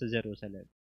pumunta sa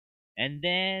Jerusalem. And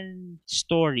then,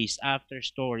 stories after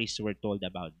stories were told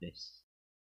about this.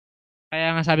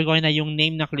 Kaya nga sabi ko na yung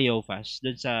name na Cleophas,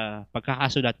 dun sa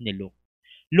pagkakasulat ni Luke.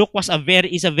 Luke is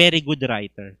a very good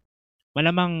writer.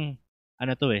 Malamang,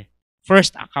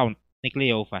 first account ni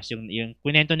Cleophas, yung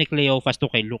kwento ni Cleophas to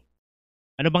kay Luke.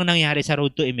 Ano bang nangyari sa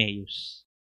road to Emmaus?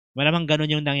 Malamang ganun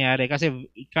yung nangyari kasi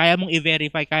kaya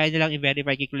nilang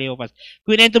i-verify kay Cleophas.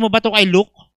 Kwento mo ba to kay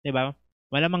Luke? Diba?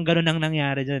 Malamang ganun ang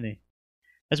nangyari dyan eh.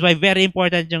 That's why very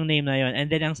important yung name na yon. And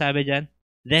then ang sabi dyan,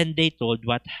 then they told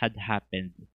what had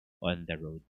happened on the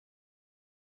road.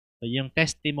 So yung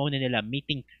testimony nila,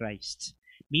 meeting Christ,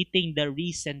 meeting the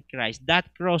risen Christ,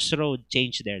 that crossroad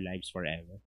changed their lives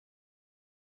forever.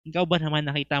 Ikaw ba naman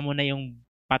nakita mo na yung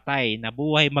patay na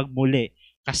buhay magmuli,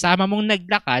 kasama mong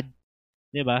naglakad,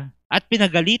 di ba? At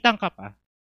pinagalitan ka pa.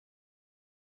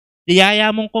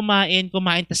 Diyaya mong kumain,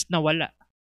 tas nawala.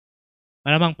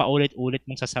 Malamang paulit-ulit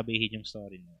mong sasabihin yung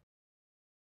story mo.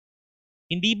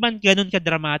 Hindi man ganun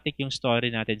ka-dramatic yung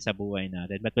story natin sa buhay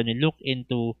natin. But when we look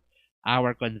into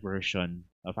our conversion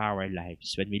of our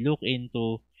lives, when we look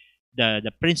into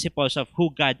the principles of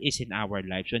who God is in our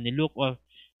lives, when we look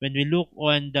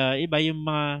on yung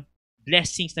mga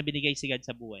blessings na binigay si God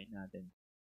sa buhay natin.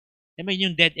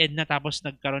 Yung dead end na tapos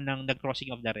nagkaroon ng crossing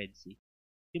of the Red Sea.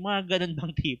 Yung mga ganun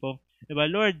bang tipo. Diba,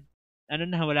 Lord,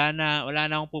 wala na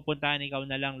akong pupuntahan, ikaw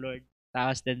na lang, Lord.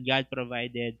 Tapos then God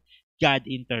provided, God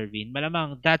intervened.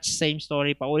 Malamang that same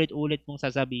story pa ulit-ulit mong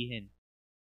sasabihin.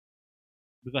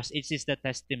 Because it is the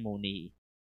testimony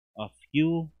of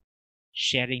you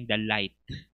sharing the light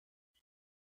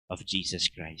of Jesus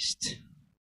Christ.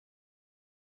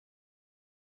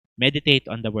 Meditate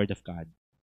on the Word of God.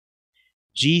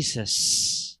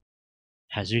 Jesus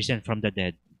has risen from the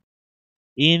dead.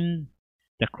 In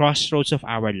the crossroads of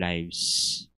our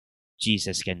lives,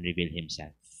 Jesus can reveal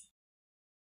Himself.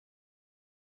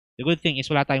 The good thing is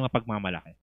wala tayong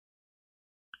mapagmamalaki.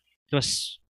 It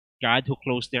was God who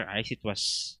closed their eyes. It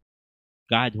was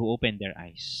God who opened their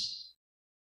eyes.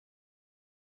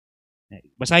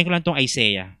 Basahin ko lang itong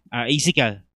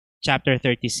Ezekiel chapter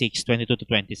 36, 22 to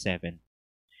 27.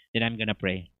 Then I'm gonna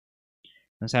pray.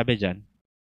 Ang sabi dyan,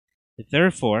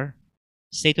 therefore,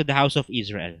 say to the house of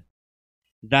Israel,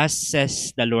 thus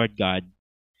says the Lord God,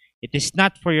 it is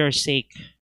not for your sake,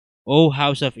 O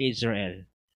house of Israel,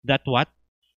 that what?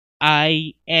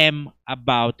 I am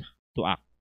about to act.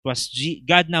 It was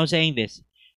God now saying this,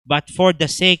 but for the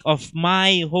sake of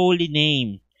my holy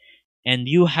name, and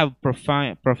you have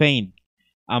profaned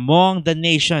among the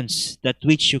nations that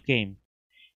which you came.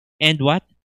 And what?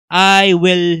 I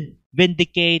will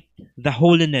vindicate the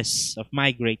holiness of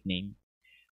my great name,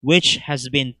 which has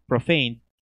been profaned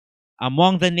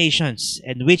among the nations,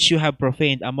 and which you have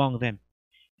profaned among them.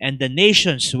 And the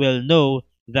nations will know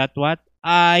that what?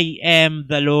 I am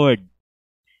the Lord,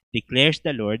 declares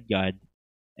the Lord God,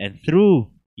 and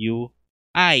through you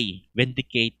I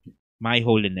vindicate my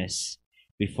holiness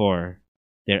before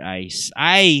their eyes.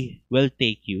 I will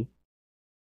take you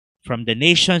from the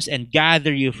nations and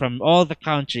gather you from all the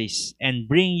countries and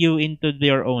bring you into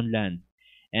your own land.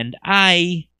 And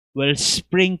I will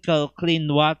sprinkle clean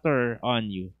water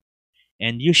on you,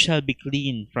 and you shall be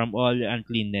clean from all your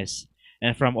uncleanness,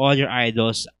 and from all your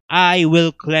idols I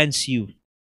will cleanse you,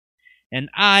 and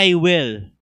I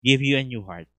will give you a new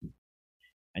heart,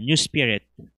 a new spirit,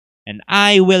 and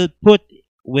I will put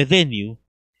within you,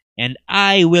 and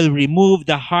I will remove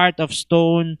the heart of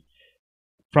stone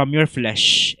from your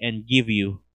flesh and give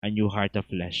you a new heart of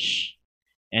flesh.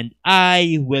 And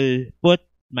I will put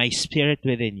my spirit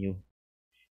within you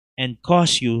and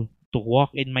cause you to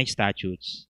walk in my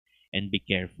statutes and be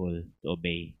careful to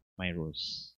obey my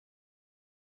rules.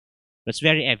 What's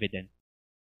very evident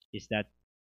is that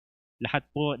lahat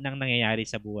po ng nangyayari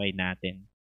sa buhay natin,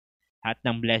 lahat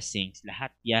ng blessings,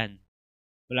 lahat yan,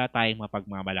 wala tayong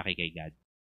mapagmamalaki kay God.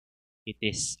 It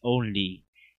is only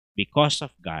because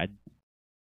of God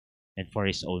and for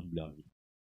His own glory.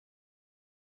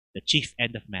 The chief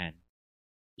end of man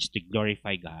is to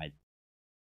glorify God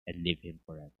and live Him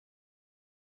forever.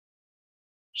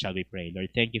 Shall we pray? Lord,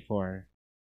 thank you for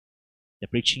the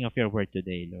preaching of your word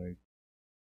today, Lord.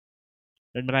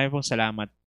 Lord, marami pong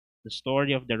salamat. The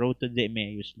story of the road to the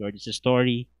Emmaus, Lord, is a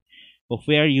story of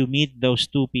where you meet those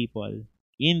two people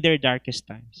in their darkest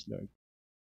times, Lord.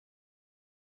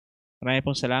 Marami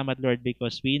pong salamat, Lord,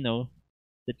 because we know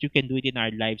that you can do it in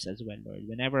our lives as well, Lord.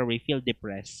 Whenever we feel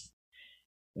depressed,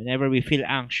 whenever we feel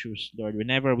anxious, Lord,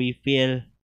 whenever we feel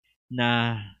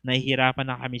na nahihirapan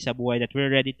na kami sa buhay, that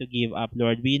we're ready to give up,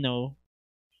 Lord, we know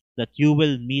that you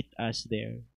will meet us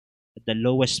there at the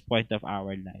lowest point of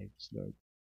our lives, Lord.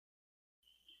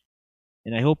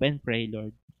 And I hope and pray,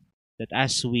 Lord, that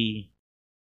as we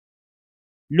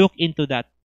look into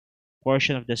that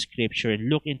portion of the scripture and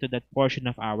look into that portion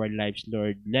of our lives,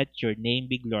 Lord, let your name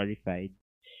be glorified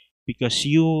because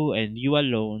you and you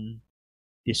alone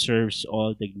deserves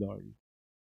all the glory.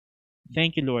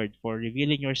 Thank you, Lord, for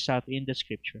revealing yourself in the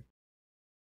scripture.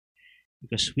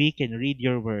 Because we can read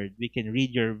your word. We can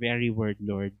read your very word,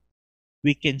 Lord.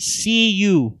 We can see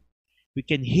you. We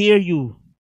can hear you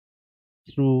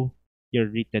through your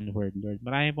written word, Lord.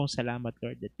 Maraming pong salamat,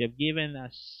 Lord, that you have given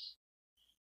us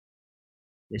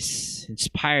this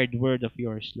inspired word of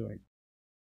yours, Lord.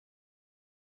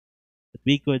 That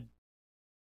we could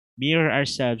mirror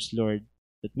ourselves, Lord.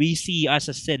 That we see us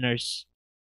as sinners.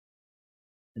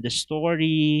 And the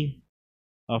story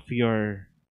of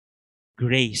your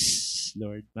grace,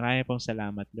 Lord. Maraming pong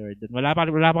salamat, Lord. At wala pa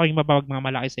kaming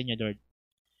mapagmamalaki sa inyo, Lord.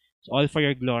 It's all for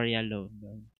your glory alone,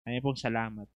 Lord. Maraming pong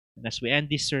salamat. And as we end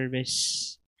this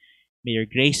service, may your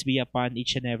grace be upon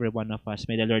each and every one of us.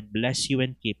 May the Lord bless you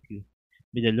and keep you.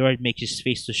 May the Lord make His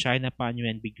face to shine upon you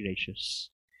and be gracious.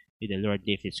 May the Lord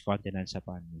lift His countenance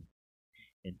upon you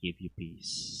and give you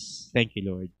peace. Thank you,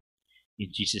 Lord.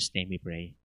 In Jesus' name we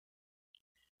pray.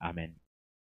 Amen.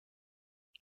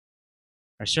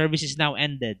 Our service is now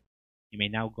ended. You may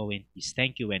now go in peace.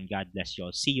 Thank you and God bless you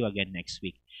all. See you again next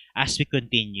week as we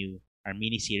continue our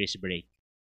mini-series break,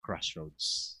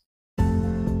 Crossroads.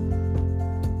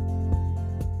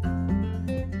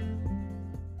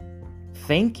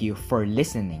 Thank you for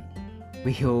listening.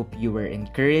 We hope you were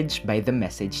encouraged by the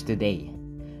message today.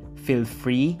 Feel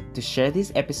free to share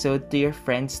this episode to your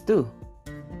friends too.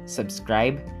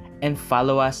 Subscribe and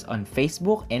follow us on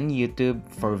Facebook and YouTube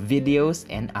for videos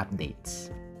and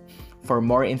updates. For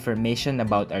more information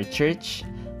about our church,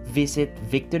 visit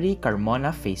Victory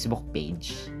Carmona Facebook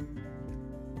page.